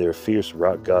and their fierce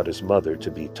rock goddess mother to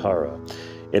be Tara.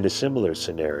 In a similar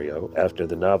scenario, after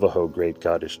the Navajo great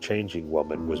goddess Changing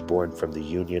Woman was born from the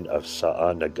union of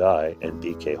Sa'a Nagai and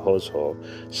Bike Hosho,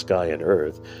 sky and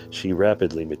earth, she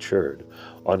rapidly matured.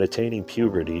 On attaining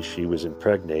puberty, she was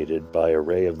impregnated by a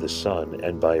ray of the sun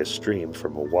and by a stream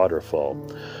from a waterfall.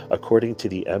 According to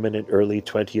the eminent early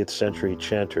 20th century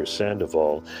chanter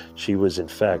Sandoval, she was in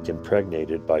fact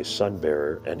impregnated by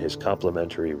Sunbearer and his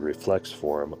complementary reflex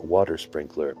form, Water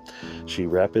Sprinkler. She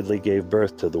rapidly gave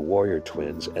birth to the warrior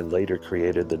twins and later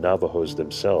created the Navajos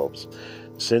themselves.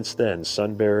 Since then,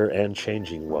 Sunbearer and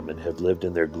Changing Woman have lived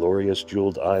in their glorious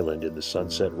jeweled island in the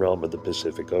sunset realm of the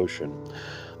Pacific Ocean.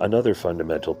 Another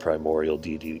fundamental primordial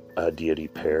deity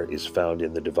pair is found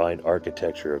in the divine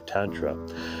architecture of Tantra.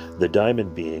 The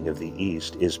diamond being of the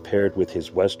East is paired with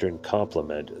his Western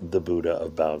complement, the Buddha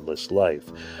of boundless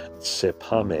life,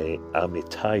 Tsepame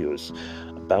Amitayus.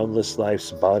 Boundless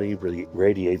Life's body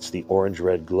radiates the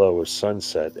orange-red glow of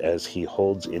sunset as he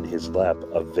holds in his lap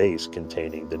a vase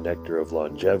containing the nectar of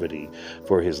longevity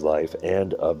for his life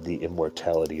and of the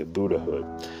immortality of Buddhahood.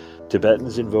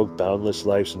 Tibetans invoke Boundless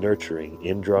Life's nurturing,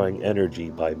 indrawing energy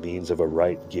by means of a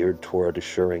rite geared toward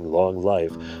assuring long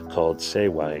life called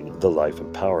Sewang, the life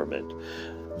empowerment.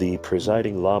 The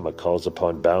presiding Lama calls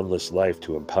upon Boundless Life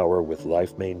to empower with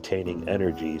life-maintaining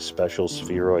energy special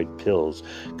spheroid pills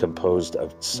composed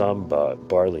of samba,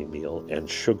 barley meal, and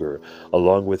sugar,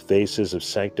 along with vases of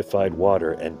sanctified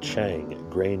water and chang,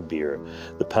 grain beer.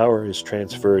 The power is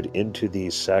transferred into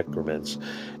these sacraments,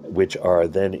 which are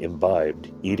then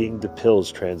imbibed. Eating the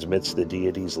pills transmits the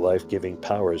deity's life-giving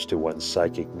powers to one's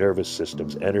psychic nervous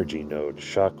system's energy node,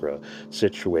 chakra,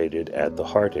 situated at the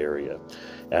heart area.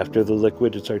 After the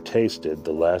liquids are tasted,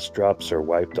 the last drops are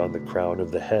wiped on the crown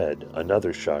of the head,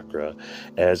 another chakra,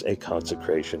 as a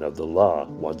consecration of the law,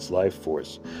 one's life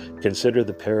force. Consider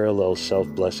the parallel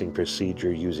self-blessing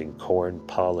procedure using corn,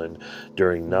 pollen,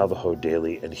 during Navajo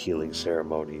daily and healing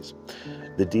ceremonies.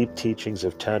 The deep teachings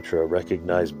of Tantra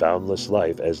recognize boundless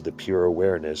life as the pure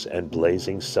awareness and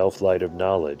blazing self-light of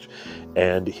knowledge,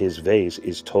 and his vase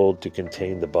is told to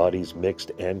contain the body's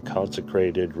mixed and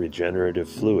consecrated regenerative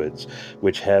fluids,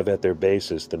 which have at their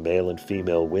basis the male and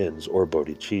female winds or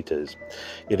bodhicittas.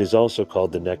 It is also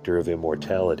called the nectar of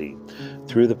immortality.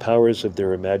 Through the powers of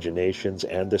their imaginations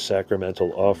and the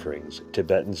sacramental offerings,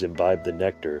 Tibetans imbibe the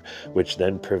nectar, which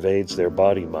then pervades their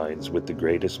body minds with the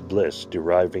greatest bliss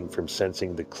deriving from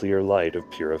sensing the clear light of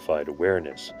purified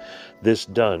awareness. This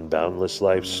done, Boundless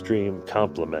Life's stream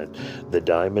complement, the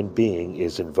diamond being,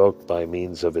 is invoked by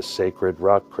means of a sacred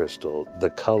rock crystal, the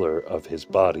color of his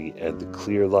body and the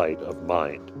clear light of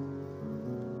mind.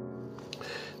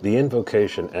 The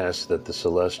invocation asks that the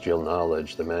celestial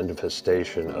knowledge, the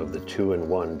manifestation of the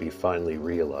two-in-one, be finally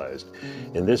realized.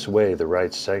 In this way, the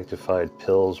right sanctified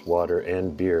pills, water,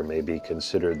 and beer may be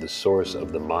considered the source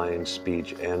of the mind,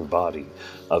 speech, and body,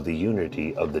 of the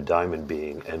unity of the diamond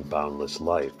being and boundless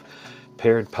life.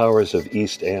 Paired powers of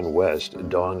East and West,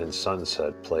 dawn and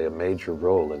sunset, play a major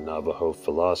role in Navajo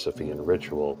philosophy and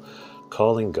ritual.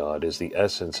 Calling God is the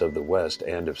essence of the West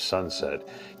and of sunset.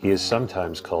 He is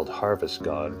sometimes called Harvest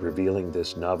God, revealing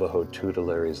this Navajo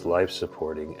tutelary's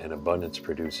life-supporting and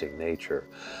abundance-producing nature.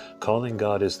 Calling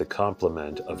God is the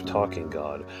complement of Talking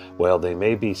God. While they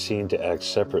may be seen to act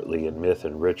separately in myth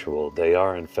and ritual, they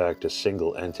are in fact a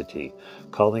single entity.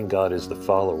 Calling God is the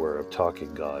follower of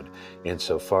Talking God,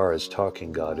 insofar as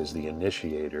Talking God is the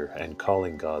initiator and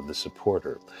Calling God the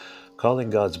supporter.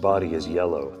 Calling God's body is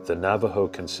yellow. The Navajo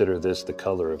consider this the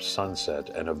color of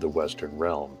sunset and of the Western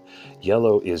realm.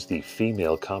 Yellow is the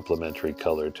female complementary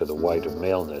color to the white of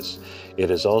maleness.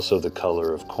 It is also the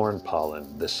color of corn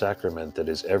pollen, the sacrament that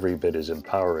is every bit as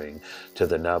empowering to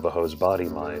the Navajo's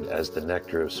body-mind as the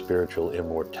nectar of spiritual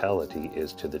immortality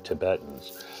is to the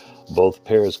Tibetans. Both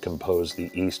pairs compose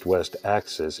the East-West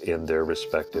axis in their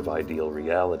respective ideal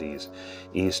realities.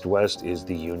 East-West is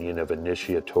the union of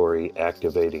initiatory,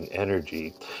 activating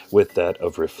energy with that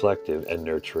of reflective and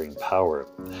nurturing power.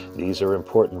 These are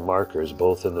important markers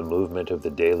both in the movement of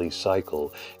the daily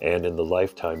cycle and in the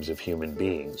lifetimes of human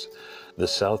beings. The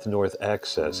south-north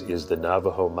axis is the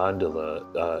Navajo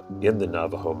mandala. In the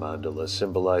Navajo mandala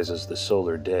symbolizes the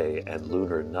solar day and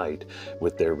lunar night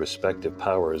with their respective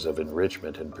powers of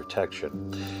enrichment and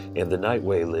protection. In the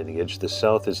Nightway lineage, the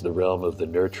south is the realm of the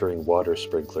nurturing water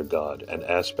sprinkler god, an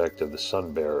aspect of the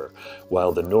sun bearer,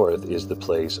 while the north is the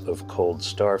place of cold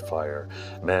starfire,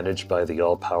 managed by the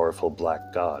all-powerful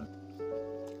black god.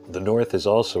 The north is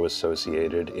also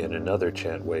associated in another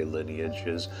Chantway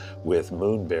lineages with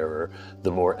Moonbearer,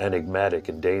 the more enigmatic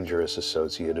and dangerous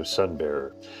associate of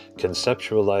Sunbearer.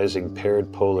 Conceptualizing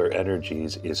paired polar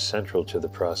energies is central to the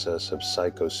process of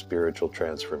psycho-spiritual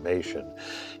transformation.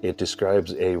 It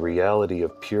describes a reality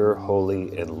of pure,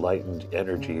 holy, enlightened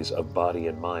energies of body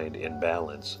and mind in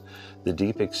balance. The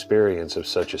deep experience of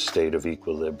such a state of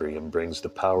equilibrium brings the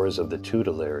powers of the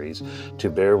tutelaries to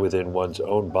bear within one's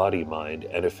own body-mind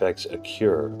and effects a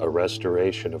cure, a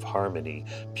restoration of harmony,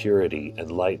 purity,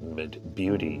 enlightenment,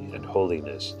 beauty, and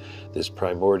holiness. This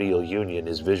primordial union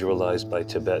is visualized by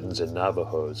Tibetans and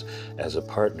Navajos as a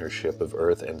partnership of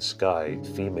earth and sky,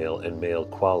 female and male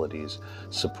qualities,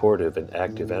 supportive and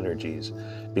active energies.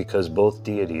 Because both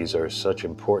deities are such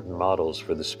important models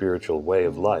for the spiritual way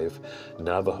of life,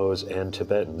 Navajos and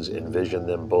Tibetans envision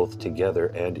them both together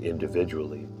and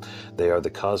individually. They are the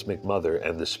cosmic mother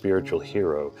and the spiritual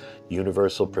hero,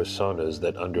 universal personas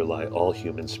that underlie all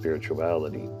human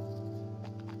spirituality.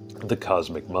 The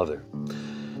cosmic mother.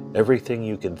 Everything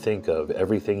you can think of,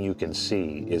 everything you can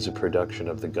see, is a production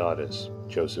of the goddess.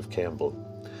 Joseph Campbell.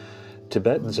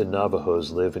 Tibetans and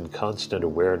Navajos live in constant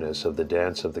awareness of the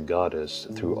dance of the goddess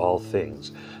through all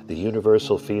things. The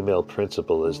universal female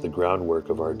principle is the groundwork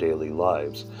of our daily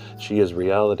lives. She is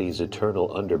reality's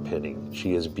eternal underpinning.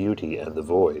 She is beauty and the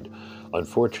void.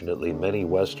 Unfortunately, many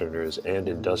Westerners and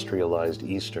industrialized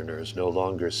Easterners no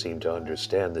longer seem to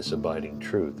understand this abiding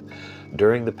truth.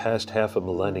 During the past half a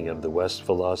millennium, the West's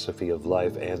philosophy of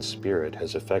life and spirit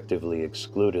has effectively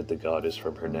excluded the goddess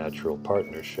from her natural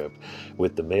partnership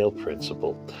with the male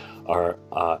principle. Our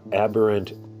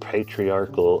aberrant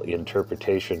patriarchal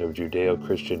interpretation of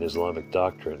Judeo-Christian Islamic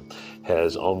doctrine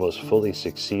has almost fully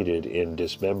succeeded in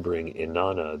dismembering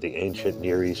Inanna, the ancient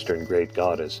Near Eastern great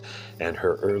goddess, and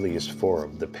her earliest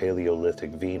form, the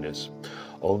Paleolithic Venus.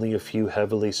 Only a few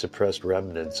heavily suppressed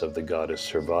remnants of the goddess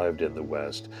survived in the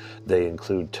West. They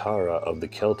include Tara of the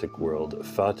Celtic world,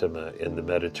 Fatima in the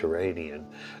Mediterranean,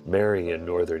 Mary in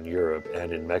Northern Europe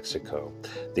and in Mexico,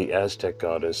 the Aztec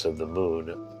goddess of the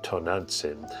moon,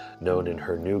 Tonantzin, known in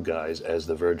her new guise as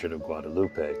the Virgin of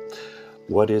Guadalupe.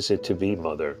 What is it to be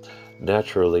mother?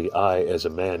 Naturally, I, as a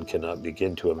man, cannot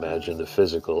begin to imagine the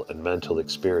physical and mental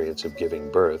experience of giving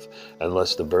birth,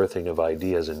 unless the birthing of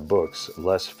ideas in books,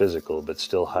 less physical but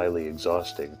still highly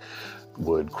exhausting,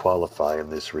 would qualify in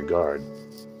this regard.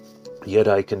 Yet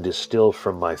I can distill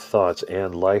from my thoughts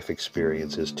and life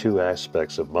experiences two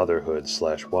aspects of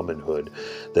motherhood/womanhood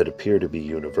that appear to be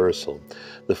universal.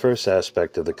 The first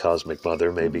aspect of the cosmic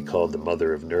mother may be called the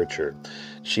mother of nurture.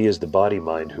 She is the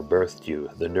body-mind who birthed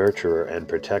you, the nurturer and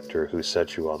protector who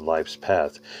set you on life's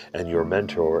path, and your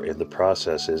mentor in the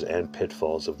processes and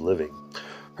pitfalls of living.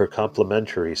 Her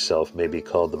complementary self may be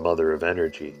called the mother of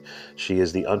energy. She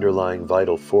is the underlying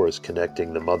vital force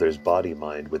connecting the mother's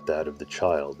body-mind with that of the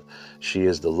child. She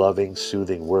is the loving,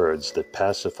 soothing words that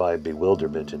pacify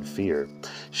bewilderment and fear.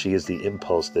 She is the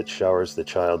impulse that showers the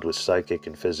child with psychic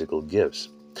and physical gifts.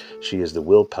 She is the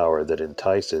willpower that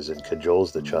entices and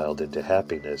cajoles the child into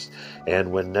happiness,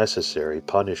 and when necessary,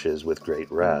 punishes with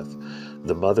great wrath.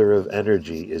 The mother of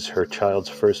energy is her child's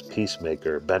first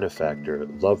peacemaker, benefactor,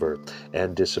 lover,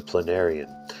 and disciplinarian.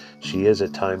 She is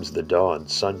at times the dawn,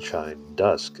 sunshine,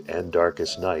 dusk, and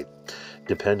darkest night,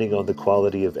 depending on the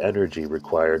quality of energy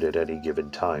required at any given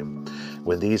time.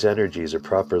 When these energies are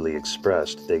properly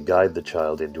expressed, they guide the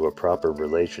child into a proper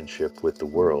relationship with the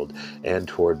world and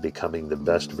toward becoming the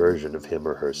best version of him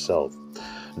or herself.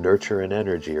 Nurture and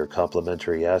energy are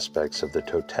complementary aspects of the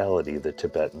totality that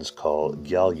Tibetans call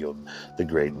Gyalyum, the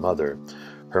Great Mother.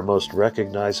 Her most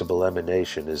recognizable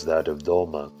emanation is that of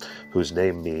Dolma, whose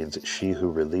name means she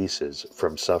who releases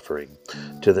from suffering.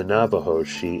 To the Navajo,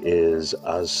 she is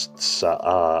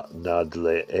Aztsa'a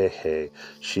Nadle'ehe,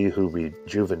 she who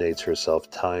rejuvenates herself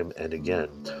time and again,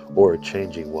 or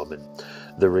changing woman.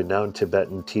 The renowned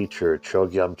Tibetan teacher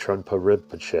Chogyam Trungpa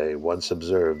Rinpoche once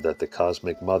observed that the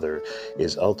cosmic mother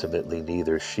is ultimately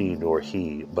neither she nor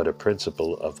he, but a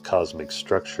principle of cosmic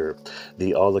structure,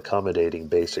 the all-accommodating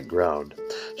basic ground.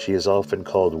 She is often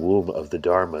called womb of the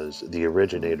Dharmas, the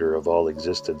originator of all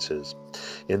existences.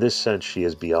 In this sense, she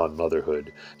is beyond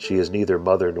motherhood. She is neither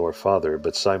mother nor father,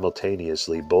 but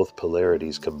simultaneously both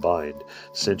polarities combined,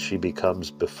 since she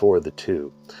comes before the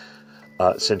two.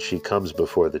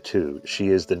 She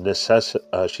is the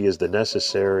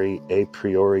necessary a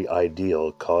priori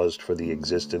ideal caused for the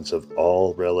existence of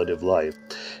all relative life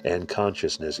and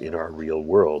consciousness in our real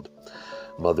world.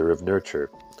 Mother of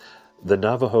nurture. The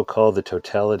Navajo call the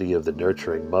totality of the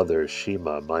nurturing mother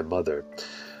Shima, my mother.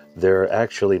 There are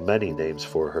actually many names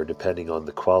for her depending on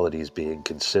the qualities being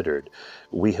considered.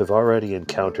 We have already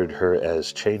encountered her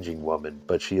as Changing Woman,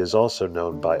 but she is also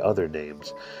known by other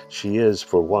names. She is,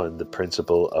 for one, the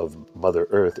principle of Mother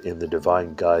Earth in the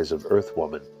divine guise of Earth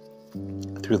Woman.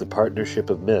 Through the partnership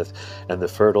of myth and the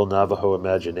fertile Navajo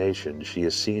imagination, she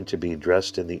is seen to be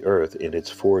dressed in the earth in its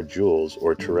four jewels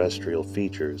or terrestrial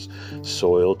features: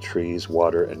 soil, trees,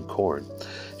 water, and corn.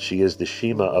 She is the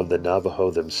Shema of the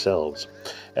Navajo themselves.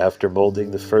 After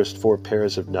molding the first four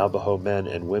pairs of Navajo men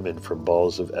and women from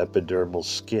balls of epidermal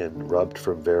skin rubbed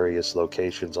from various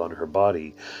locations on her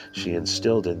body, she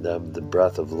instilled in them the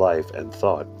breath of life and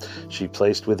thought. She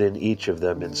placed within each of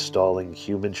them installing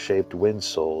human-shaped wind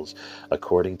souls.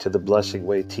 According to the Blessing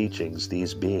Way teachings,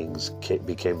 these beings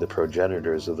became the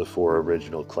progenitors of the four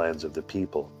original clans of the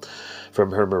people.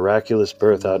 From her miraculous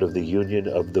birth out of the union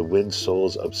of the wind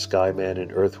souls of Skyman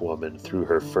and Earthwoman, through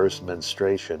her first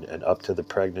menstruation and up to the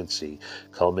pregnancy,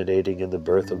 culminating in the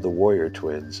birth of the warrior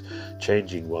twins,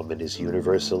 Changing Woman is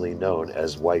universally known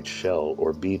as White Shell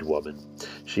or Bead Woman.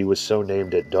 She was so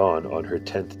named at dawn on her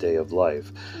 10th day of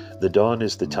life. The dawn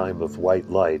is the time of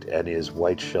white light and is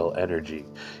white shell energy.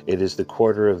 It is the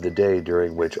quarter of the day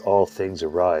during which all things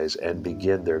arise and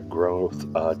begin their growth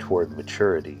toward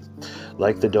maturity.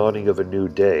 Like the dawning of a new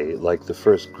day, like the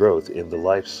first growth in the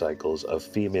life cycles of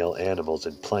female animals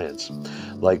and plants,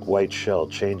 like White Shell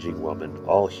Changing Woman,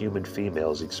 all human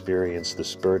females experience the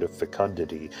spurt of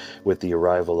fecundity with the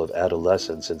arrival of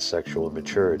adolescence and sexual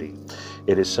maturity.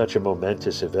 It is such a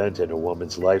momentous event in a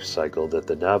woman's life cycle that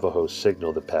the Navajos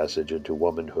signal the passage into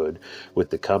womanhood with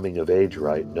the coming of age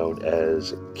rite known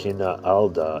as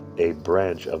Kinaalda, a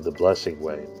branch of the Blessing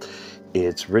Way.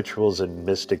 Its rituals and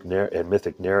mythic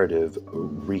narrative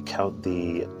recount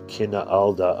the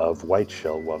Kinaalda of White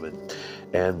Shell Woman,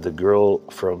 and the girl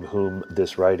from whom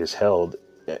this rite is held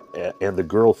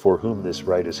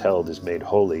is made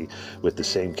holy with the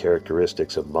same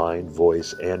characteristics of mind,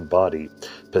 voice, and body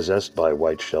possessed by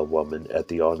White Shell Woman at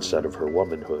the onset of her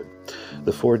womanhood.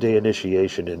 The 4-day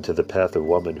initiation into the path of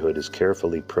womanhood is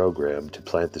carefully programmed to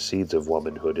plant the seeds of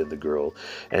womanhood in the girl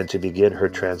and to begin her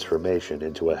transformation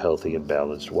into a healthy and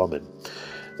balanced woman.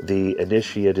 The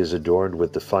initiate is adorned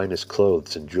with the finest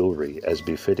clothes and jewelry, as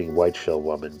befitting White Shell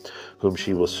Woman, whom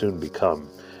she will soon become.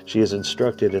 She is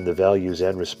instructed in the values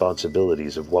and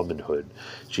responsibilities of womanhood.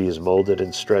 She is molded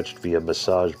and stretched via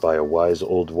massage by a wise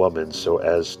old woman so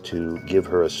as to give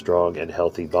her a strong and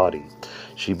healthy body.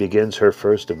 She begins her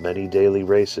first of many daily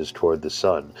races toward the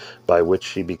sun, by which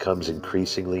she becomes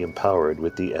increasingly empowered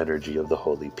with the energy of the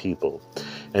holy people.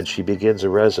 And she begins a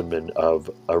regimen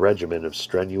of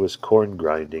strenuous corn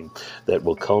grinding that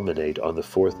will culminate on the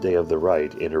 4th day of the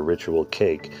rite in a ritual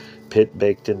cake, pit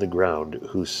baked in the ground,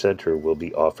 whose center will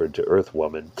be offered to Earth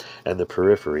Woman and the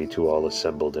periphery to all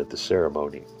assembled at the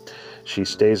ceremony. She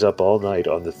stays up all night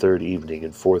on the 3rd evening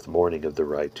and 4th morning of the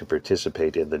rite to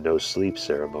participate in the no-sleep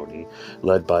ceremony,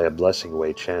 led by a Blessing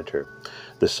Way chanter.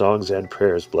 The songs and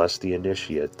prayers bless the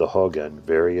initiate, the hogan,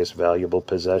 various valuable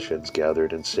possessions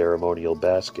gathered in ceremonial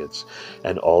baskets,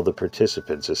 and all the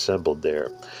participants assembled there.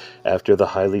 After the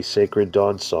highly sacred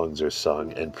dawn songs are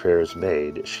sung and prayers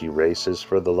made, she races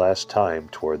for the last time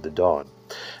toward the dawn.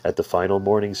 At the final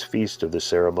morning's feast of the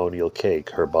ceremonial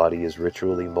cake, her body is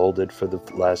ritually molded for the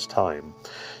last time.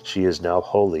 She is now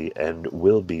holy and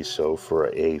will be so for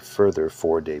a further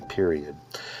 4-day period.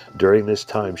 During this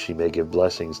time she may give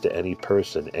blessings to any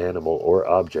person, animal, or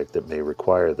object that may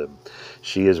require them.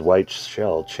 She is White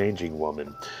Shell Changing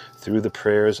Woman. Through the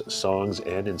prayers, songs,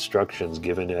 and instructions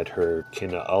given at her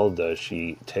Kinaalda,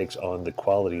 she takes on the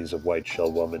qualities of White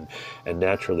Shell Woman and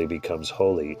naturally becomes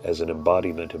holy as an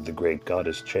embodiment of the great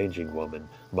goddess Changing Woman,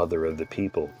 Mother of the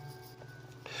People.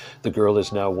 The girl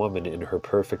is now woman in her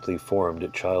perfectly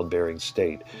formed childbearing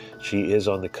state. She is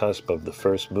on the cusp of the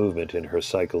first movement in her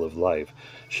cycle of life.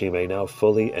 She may now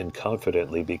fully and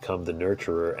confidently become the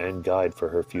nurturer and guide for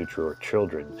her future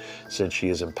children, since she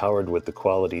is empowered with the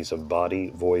qualities of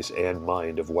body, voice, and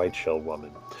mind of White Shell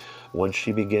Woman. Once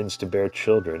she begins to bear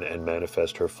children and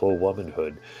manifest her full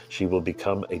womanhood, she will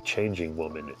become a changing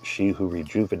woman, she who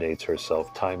rejuvenates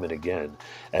herself time and again,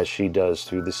 as she does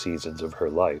through the seasons of her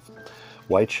life.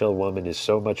 White Shell Woman is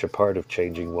so much a part of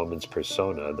Changing Woman's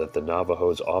persona that the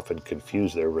Navajos often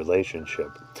confuse their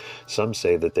relationship. Some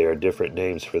say that they are different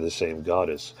names for the same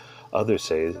goddess. Others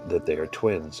say that they are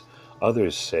twins.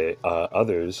 Others say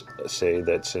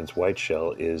that since White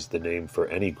Shell is the name for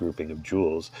any grouping of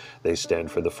jewels, they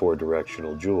stand for the 4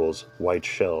 directional jewels, white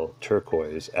shell,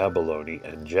 turquoise, abalone,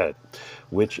 and jet,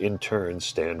 which in turn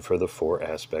stand for the 4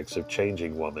 aspects of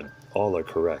Changing Woman. All are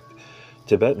correct.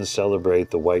 Tibetans celebrate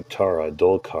the white Tara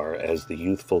Dolkar as the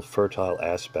youthful, fertile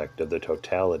aspect of the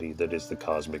totality that is the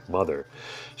cosmic mother.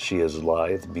 She is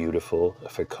lithe, beautiful,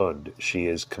 fecund. She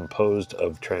is composed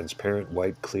of transparent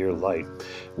white clear light,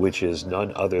 which is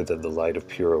none other than the light of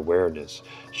pure awareness.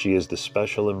 She is the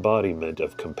special embodiment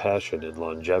of compassion and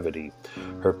longevity.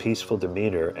 Her peaceful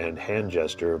demeanor and hand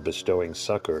gesture of bestowing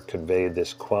succor convey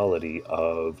this quality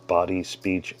of body,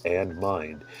 speech, and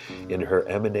mind. In her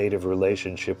emanative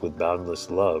relationship with boundless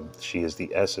love, she is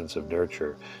the essence of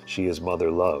nurture. She is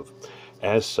mother love.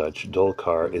 As such,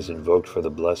 Dolkar is invoked for the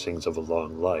blessings of a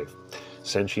long life.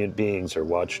 Sentient beings are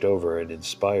watched over and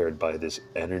inspired by this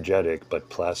energetic but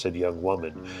placid young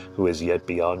woman who is yet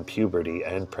beyond puberty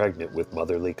and pregnant with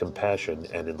motherly compassion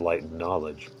and enlightened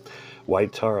knowledge.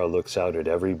 White Tara looks out at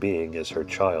every being as her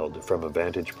child from a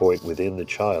vantage point within the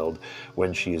child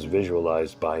when she is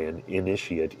visualized by an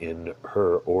initiate in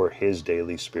her or his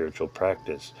daily spiritual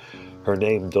practice. Her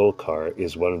name Dolkar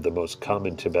is one of the most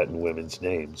common Tibetan women's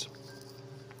names.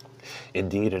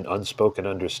 Indeed, an unspoken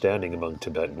understanding among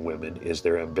Tibetan women is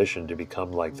their ambition to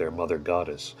become like their mother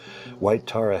goddess. White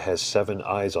Tara has 7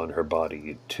 eyes on her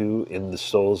body, 2 in the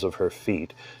soles of her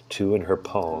feet, 2 in her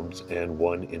palms, and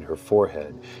 1 in her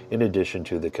forehead, in addition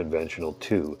to the conventional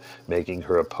 2, making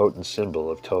her a potent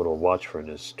symbol of total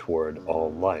watchfulness toward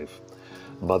all life.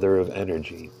 Mother of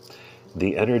energy.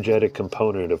 The energetic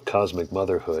component of cosmic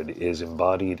motherhood is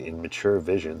embodied in mature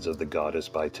visions of the goddess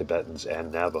by Tibetans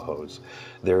and Navajos.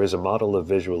 There is a model of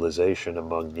visualization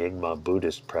among Nyingma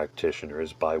Buddhist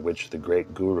practitioners by which the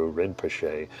great Guru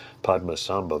Rinpoche,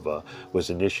 Padmasambhava, was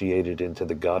initiated into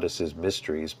the goddess's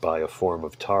mysteries by a form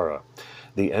of Tara.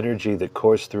 The energy that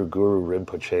coursed through Guru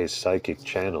Rinpoche's psychic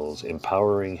channels,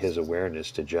 empowering his awareness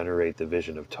to generate the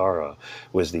vision of Tara,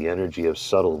 was the energy of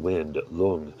subtle wind,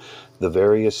 Lung. The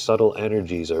various subtle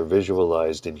energies are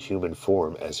visualized in human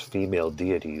form as female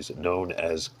deities known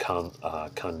as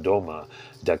Kandoma,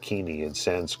 Dakini in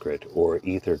Sanskrit, or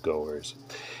ether-goers.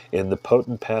 In the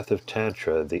potent path of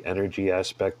Tantra, the energy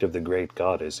aspect of the great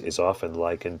goddess is often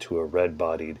likened to a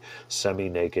red-bodied,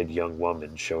 semi-naked young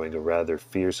woman showing a rather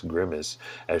fierce grimace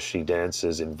as she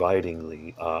dances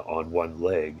invitingly on one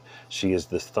leg. She is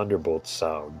the Thunderbolt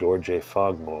Sao, Dorje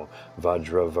Phagmo,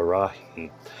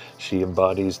 Vajravarahi. She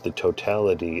embodies the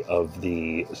totality of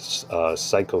the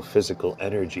psychophysical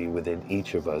energy within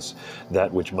each of us,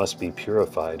 that which must be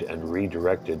purified and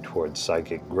redirected towards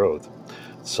psychic growth.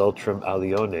 Sultram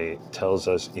Alione tells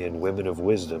us in Women of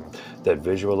Wisdom that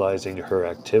visualizing her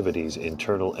activities,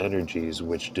 internal energies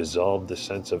which dissolve the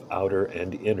sense of outer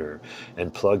and inner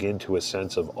and plug into a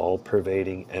sense of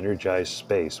all-pervading energized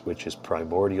space which is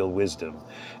primordial wisdom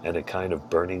and a kind of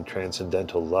burning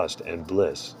transcendental lust and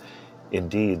bliss.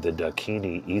 Indeed, the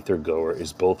Dakini ether-goer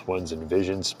is both one's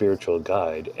envisioned spiritual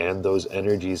guide and those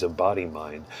energies of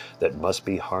body-mind that must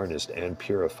be harnessed and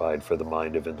purified for the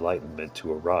mind of enlightenment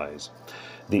to arise.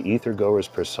 The ether-goer's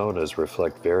personas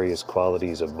reflect various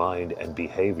qualities of mind and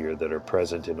behavior that are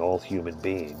present in all human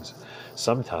beings.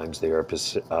 Sometimes they are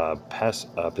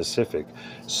pacific,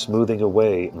 smoothing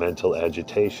away mental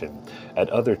agitation. At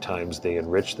other times they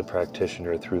enrich the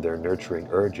practitioner through their nurturing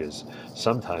urges.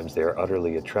 Sometimes they are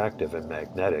utterly attractive and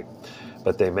magnetic,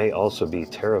 but they may also be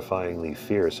terrifyingly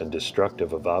fierce and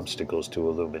destructive of obstacles to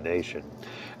illumination.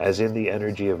 As in the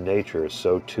energy of nature,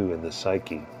 so too in the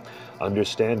psyche.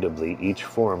 Understandably, each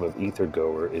form of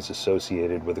ether-goer is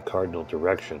associated with a cardinal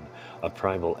direction, a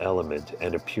primal element,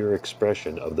 and a pure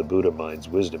expression of the Buddha mind's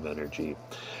wisdom energy.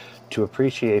 To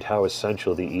appreciate how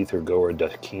essential the ether-goer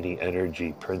Dakini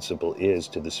energy principle is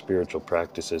to the spiritual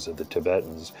practices of the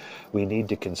Tibetans, we need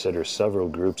to consider several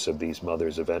groups of these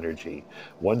mothers of energy.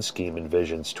 One scheme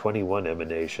envisions 21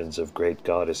 emanations of great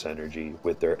goddess energy,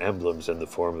 with their emblems in the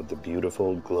form of the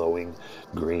beautiful, glowing,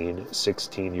 green,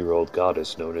 16-year-old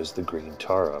goddess known as the Green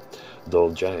Tara,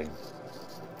 Doljang.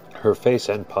 Her face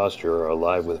and posture are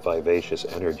alive with vivacious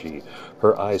energy.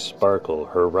 Her eyes sparkle,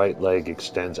 her right leg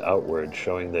extends outward,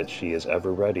 showing that she is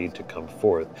ever ready to come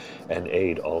forth and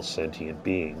aid all sentient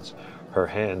beings. Her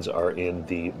hands are in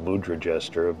the mudra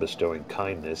gesture of bestowing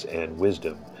kindness and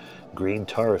wisdom. Green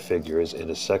Tara figures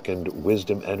in a second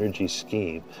wisdom energy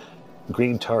scheme.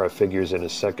 Green Tara figures in a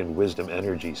second wisdom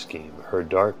energy scheme. Her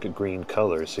dark green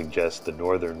color suggests the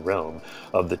northern realm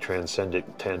of the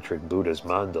transcendent tantric Buddha's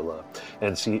mandala,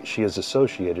 and she is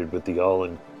associated with the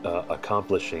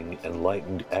all-accomplishing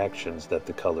enlightened actions that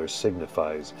the color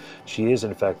signifies. She is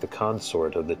in fact the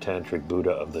consort of the tantric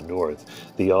Buddha of the north,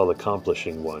 the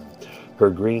all-accomplishing one. Her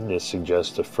greenness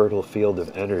suggests a fertile field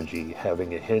of energy,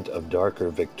 having a hint of darker,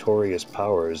 victorious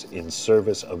powers in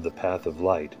service of the path of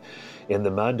light. In the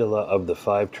mandala of the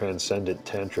 5 transcendent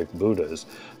tantric Buddhas,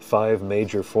 5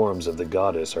 major forms of the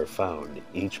goddess are found,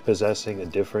 each possessing a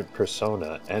different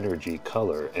persona, energy,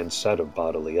 color, and set of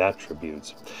bodily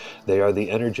attributes. They are the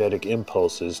energetic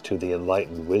impulses to the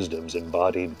enlightened wisdoms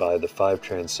embodied by the 5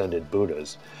 transcendent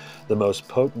Buddhas. The most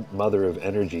potent mother of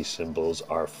energy symbols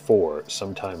are 4,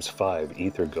 sometimes 5,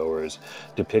 ether-goers,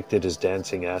 depicted as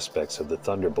dancing aspects of the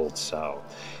thunderbolt sow.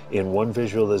 In one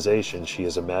visualization, she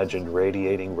is imagined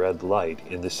radiating red light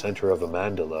in the center of a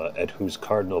mandala at whose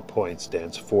cardinal points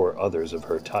dance 4 others of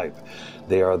her type.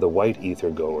 They are the white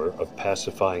ether-goer of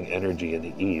pacifying energy in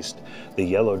the east, the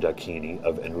yellow dakini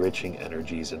of enriching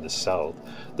energies in the south,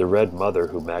 the red mother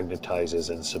who magnetizes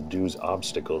and subdues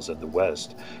obstacles in the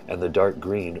west, and the dark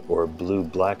green or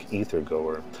blue-black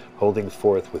ether-goer, holding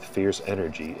forth with fierce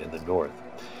energy in the north.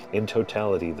 In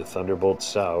totality, the thunderbolt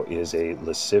sow is a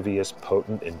lascivious,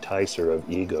 potent enticer of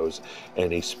egos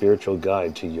and a spiritual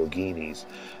guide to yoginis.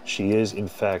 She is, in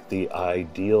fact, the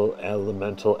ideal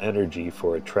elemental energy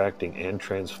for attracting and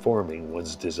transforming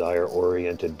one's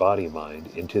desire-oriented body-mind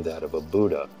into that of a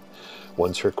Buddha.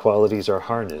 Once her qualities are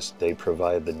harnessed, they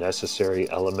provide the necessary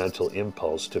elemental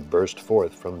impulse to burst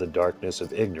forth from the darkness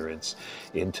of ignorance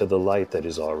into the light that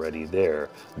is already there,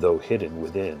 though hidden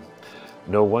within.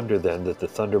 No wonder then that the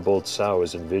thunderbolt sow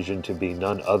is envisioned to be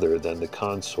none other than the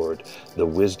consort, the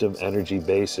wisdom energy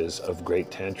basis of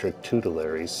great tantric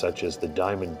tutelaries such as the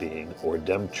diamond being or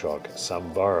Demchok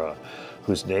Samvara,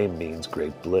 whose name means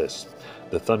great bliss.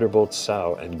 The thunderbolt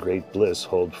sow and great bliss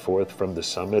hold forth from the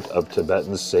summit of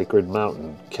Tibetan's sacred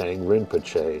mountain, Kang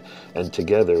Rinpoche, and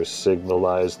together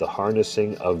signalize the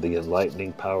harnessing of the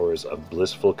enlightening powers of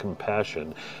blissful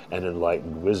compassion and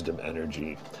enlightened wisdom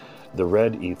energy. The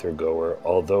red ether-goer,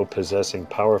 although possessing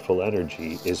powerful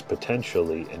energy, is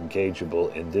potentially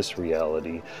engageable in this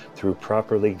reality through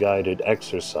properly guided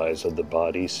exercise of the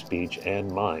body, speech,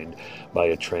 and mind by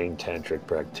a trained tantric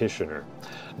practitioner.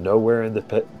 Nowhere in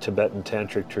the Tibetan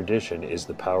tantric tradition is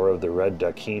the power of the red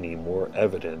dakini more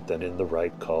evident than in the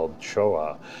rite called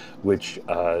Choa, which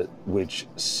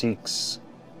seeks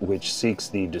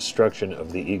the destruction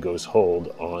of the ego's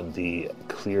hold on the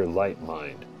clear light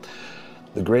mind.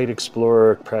 The great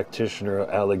explorer practitioner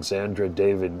Alexandra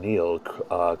David Neal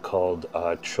called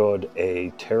Chod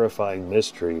a terrifying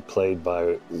mystery played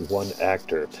by one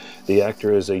actor. The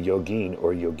actor is a yogin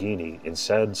or yogini in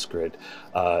Sanskrit,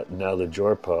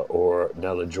 Nalajorpa or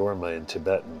Nalajorma in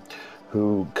Tibetan,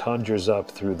 who conjures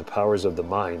up through the powers of the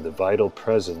mind the vital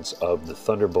presence of the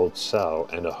thunderbolt sow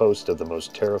and a host of the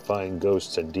most terrifying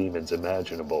ghosts and demons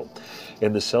imaginable.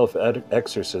 In the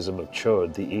self-exorcism of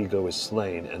Chod, the ego is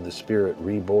slain and the spirit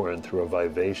reborn through a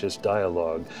vivacious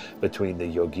dialogue between the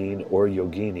yogin or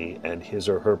yogini and his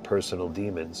or her personal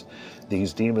demons.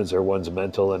 These demons are one's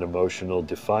mental and emotional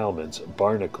defilements,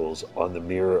 barnacles on the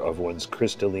mirror of one's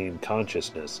crystalline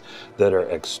consciousness that are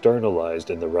externalized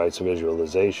in the rites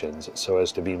visualizations so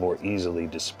as to be more easily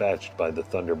dispatched by the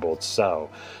thunderbolt sow,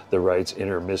 the rite's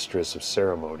inner mistress of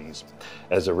ceremonies.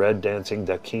 As a red dancing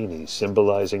dakini,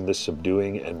 symbolizing the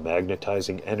subduing and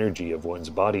magnetizing energy of one's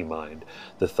body-mind,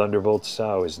 the thunderbolt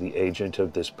sow is the agent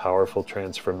of this powerful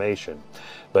transformation.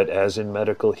 But as in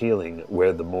medical healing,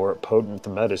 where the more potent the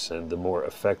medicine, the more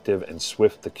effective and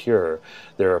swift the cure,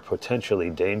 there are potentially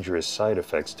dangerous side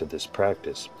effects to this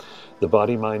practice. The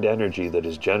body-mind energy that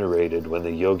is generated when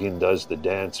the yogin does the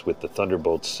dance with the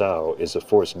thunderbolt sow is a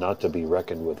force not to be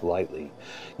reckoned with lightly.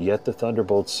 Yet the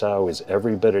thunderbolt sow is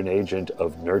every bit an agent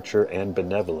of nurture and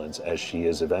benevolence as she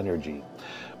is of energy.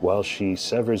 While she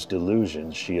severs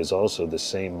delusions, she is also the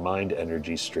same mind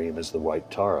energy stream as the white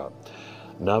Tara.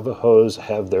 Navajos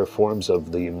have their forms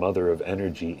of the mother of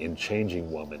energy in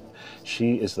Changing Woman.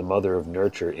 She is the mother of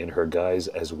nurture in her guise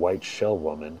as White Shell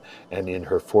Woman, and in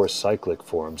her 4 cyclic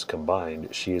forms combined,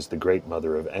 she is the great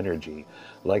mother of energy.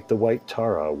 Like the White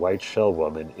Tara, White Shell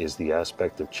Woman is the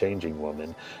aspect of Changing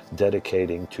Woman,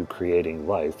 dedicating to creating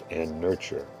life and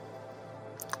nurture.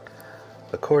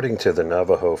 According to the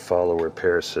Navajo follower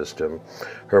pair system,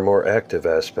 her more active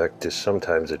aspect is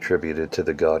sometimes attributed to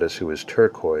the goddess who is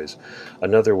turquoise,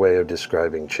 another way of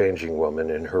describing Changing Woman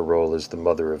in her role as the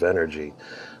mother of energy.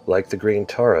 Like the green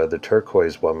Tara, the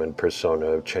turquoise woman persona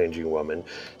of Changing Woman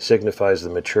signifies the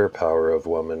mature power of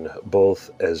woman,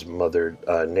 both as Mother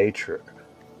Nature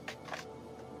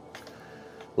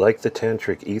Like the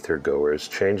tantric ether goers,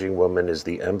 changing woman is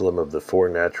the emblem of the four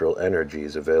natural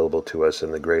energies available to us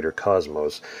in the greater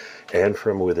cosmos and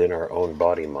from within our own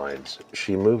body minds.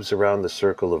 She moves around the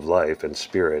circle of life and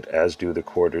spirit, as do the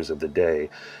quarters of the day,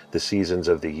 the seasons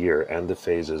of the year, and the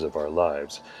phases of our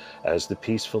lives. As the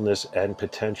peacefulness and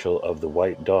potential of the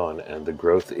white dawn and the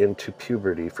growth into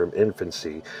puberty from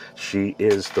infancy, she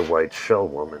is the white shell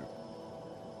woman.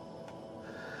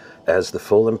 As the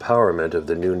full empowerment of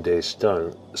the noonday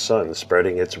sun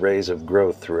spreading its rays of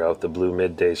growth throughout the blue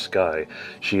midday sky,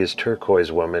 she is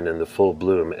turquoise woman in the full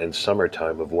bloom and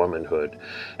summertime of womanhood.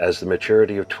 As the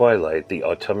maturity of twilight, the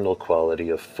autumnal quality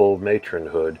of full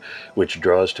matronhood, which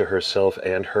draws to herself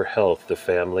and her health the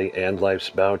family and life's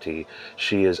bounty,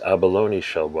 she is abalone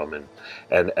shell woman.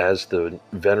 And as the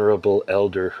venerable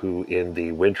elder who in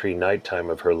the wintry nighttime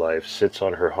of her life sits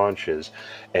on her haunches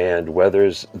and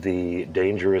weathers the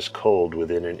dangerous cold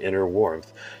within an inner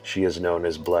warmth, she is known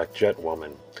as Black Jet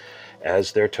Woman.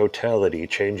 As their totality,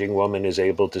 changing woman is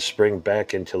able to spring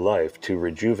back into life to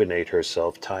rejuvenate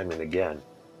herself time and again.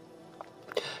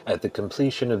 At the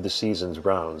completion of the season's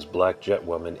rounds, Black Jet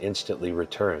Woman instantly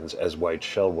returns as White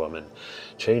Shell Woman.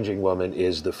 Changing Woman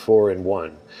is the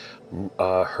four-in-one.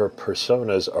 Her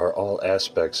personas are all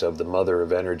aspects of the Mother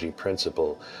of Energy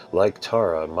principle. Like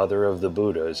Tara, Mother of the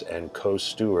Buddhas and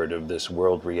co-steward of this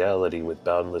world reality with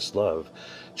boundless love,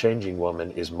 Changing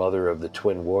Woman is mother of the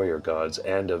twin warrior gods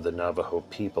and of the Navajo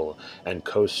people, and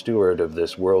co-steward of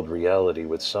this world reality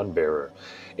with Sunbearer.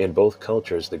 In both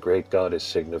cultures, the great goddess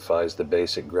signifies the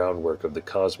basic groundwork of the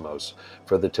cosmos.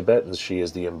 For the Tibetans, she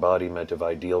is the embodiment of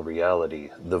ideal reality,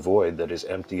 the void that is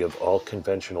empty of all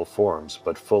conventional forms,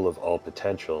 but full of all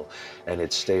potential, and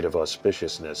its state of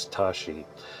auspiciousness, Tashi.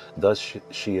 Thus,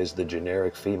 she is the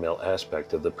generic female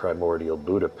aspect of the primordial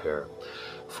Buddha pair.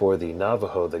 For the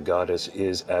Navajo, the goddess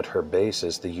is at her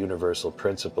basis the universal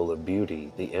principle of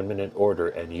beauty, the immanent order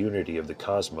and unity of the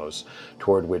cosmos,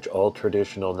 toward which all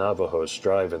traditional Navajos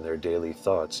strive in their daily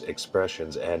thoughts,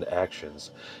 expressions, and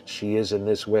actions. She is in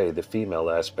this way the female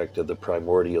aspect of the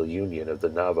primordial union of the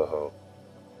Navajo.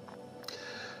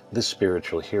 The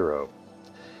spiritual hero.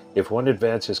 If one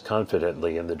advances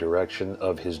confidently in the direction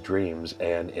of his dreams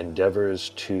and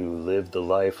endeavors to live the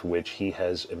life which he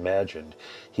has imagined,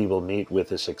 he will meet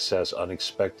with a success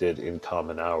unexpected in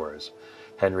common hours.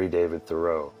 Henry David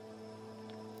Thoreau.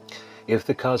 If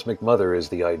the Cosmic Mother is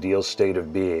the ideal state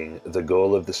of being, the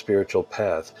goal of the spiritual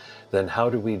path, then how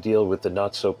do we deal with the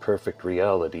not-so-perfect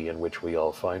reality in which we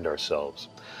all find ourselves?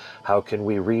 How can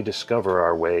we rediscover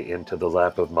our way into the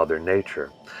lap of Mother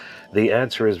Nature? The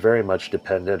answer is very much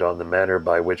dependent on the manner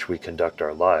by which we conduct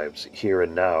our lives, here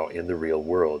and now, in the real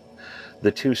world.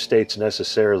 The two states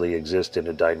necessarily exist in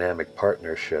a dynamic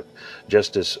partnership,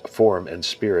 just as form and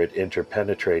spirit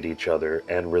interpenetrate each other,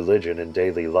 and religion and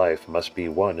daily life must be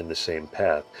one and the same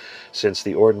path. Since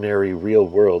the ordinary real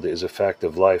world is a fact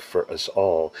of life for us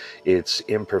all, its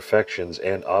imperfections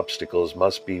and obstacles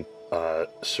must be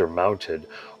surmounted,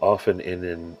 often in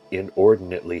an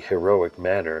inordinately heroic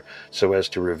manner, so as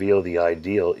to reveal the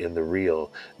ideal in the real.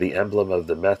 The emblem of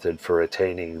the method for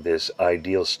attaining this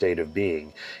ideal state of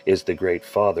being is the Great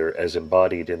Father as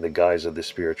embodied in the guise of the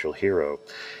spiritual hero.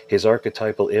 His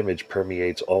archetypal image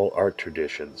permeates all art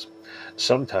traditions.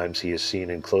 Sometimes he is seen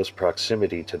in close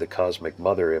proximity to the Cosmic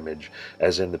Mother image,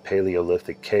 as in the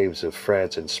Paleolithic caves of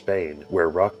France and Spain, where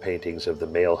rock paintings of the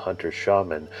male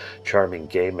hunter-shaman, charming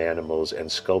game animals, and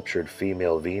sculptured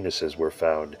female Venuses were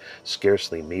found,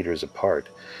 scarcely meters apart.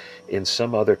 In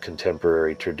some other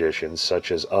contemporary traditions,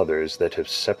 such as others that have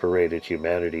separated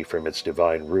humanity from its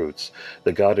divine roots,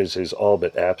 the goddess is all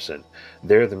but absent.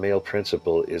 There the male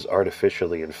principle is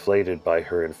artificially inflated by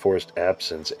her enforced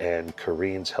absence and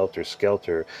careens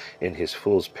helter-skelter in his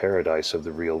fool's paradise of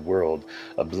the real world,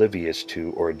 oblivious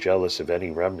to or jealous of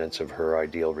any remnants of her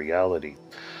ideal reality.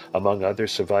 Among other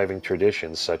surviving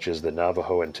traditions, such as the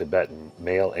Navajo and Tibetan,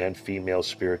 male and female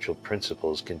spiritual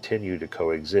principles continue to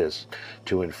coexist,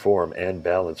 to inform and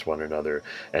balance one another,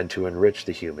 and to enrich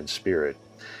the human spirit.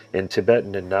 In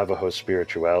Tibetan and Navajo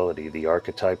spirituality, the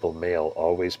archetypal male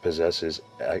always possesses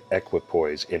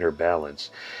equipoise, inner balance.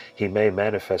 He may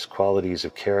manifest qualities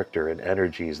of character and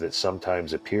energies that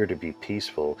sometimes appear to be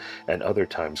peaceful and other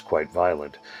times quite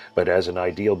violent, but as an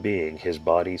ideal being, his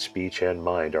body, speech, and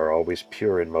mind are always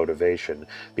pure in motivation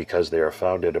because they are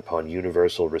founded upon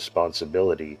universal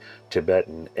responsibility,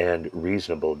 Tibetan, and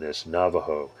reasonableness,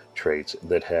 Navajo, traits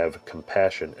that have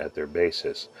compassion at their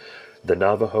basis. The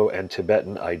Navajo and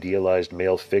Tibetan idealized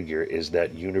male figure is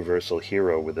that universal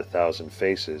hero with 1,000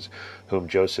 faces, whom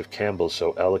Joseph Campbell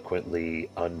so eloquently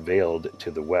unveiled to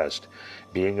the West.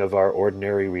 Being of our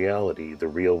ordinary reality, the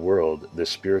real world, the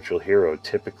spiritual hero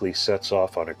typically sets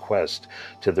off on a quest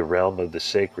to the realm of the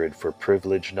sacred for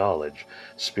privileged knowledge,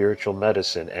 spiritual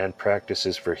medicine, and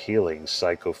practices for healing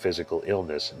psychophysical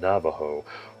illness, Navajo,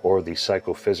 or the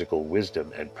psychophysical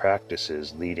wisdom and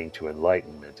practices leading to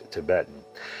enlightenment, Tibetan.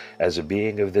 As a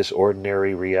being of this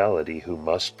ordinary reality who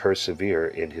must persevere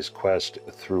in his quest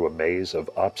through a maze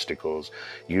of obstacles,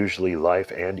 usually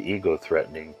life and ego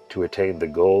threatening, to attain the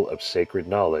goal of sacred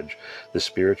knowledge, the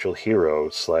spiritual hero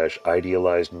slash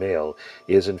idealized male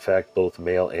is in fact both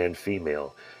male and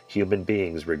female. Human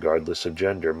beings, regardless of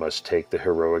gender, must take the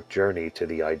heroic journey to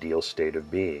the ideal state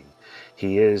of being.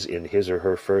 He is, in his or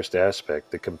her first aspect,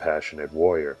 the compassionate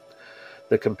warrior.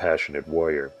 The compassionate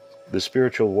warrior. The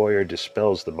spiritual warrior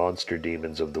dispels the monster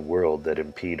demons of the world that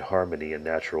impede harmony and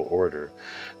natural order.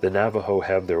 The Navajo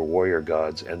have their warrior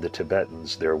gods and the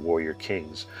Tibetans their warrior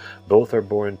kings. Both are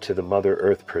born to the Mother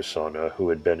Earth persona who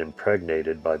had been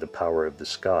impregnated by the power of the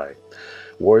sky.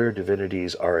 Warrior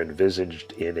divinities are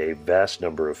envisaged in a vast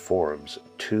number of forms,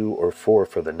 2 or 4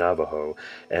 for the Navajo,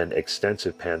 and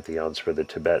extensive pantheons for the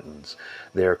Tibetans.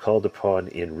 They are called upon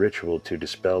in ritual to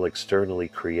dispel externally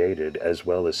created as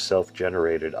well as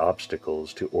self-generated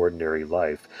obstacles to ordinary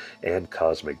life and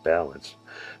cosmic balance.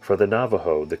 For the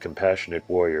Navajo, the compassionate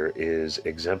warrior is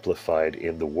exemplified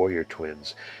in the warrior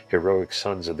twins, heroic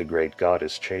sons of the great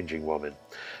goddess Changing Woman.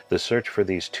 The search for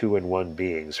these two-in-one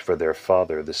beings for their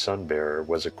father, the Sun-Bearer,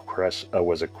 was a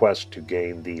quest to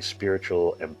gain the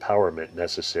spiritual empowerment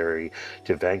necessary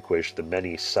to vanquish the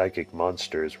many psychic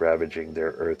monsters ravaging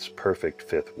their Earth's perfect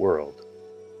fifth world.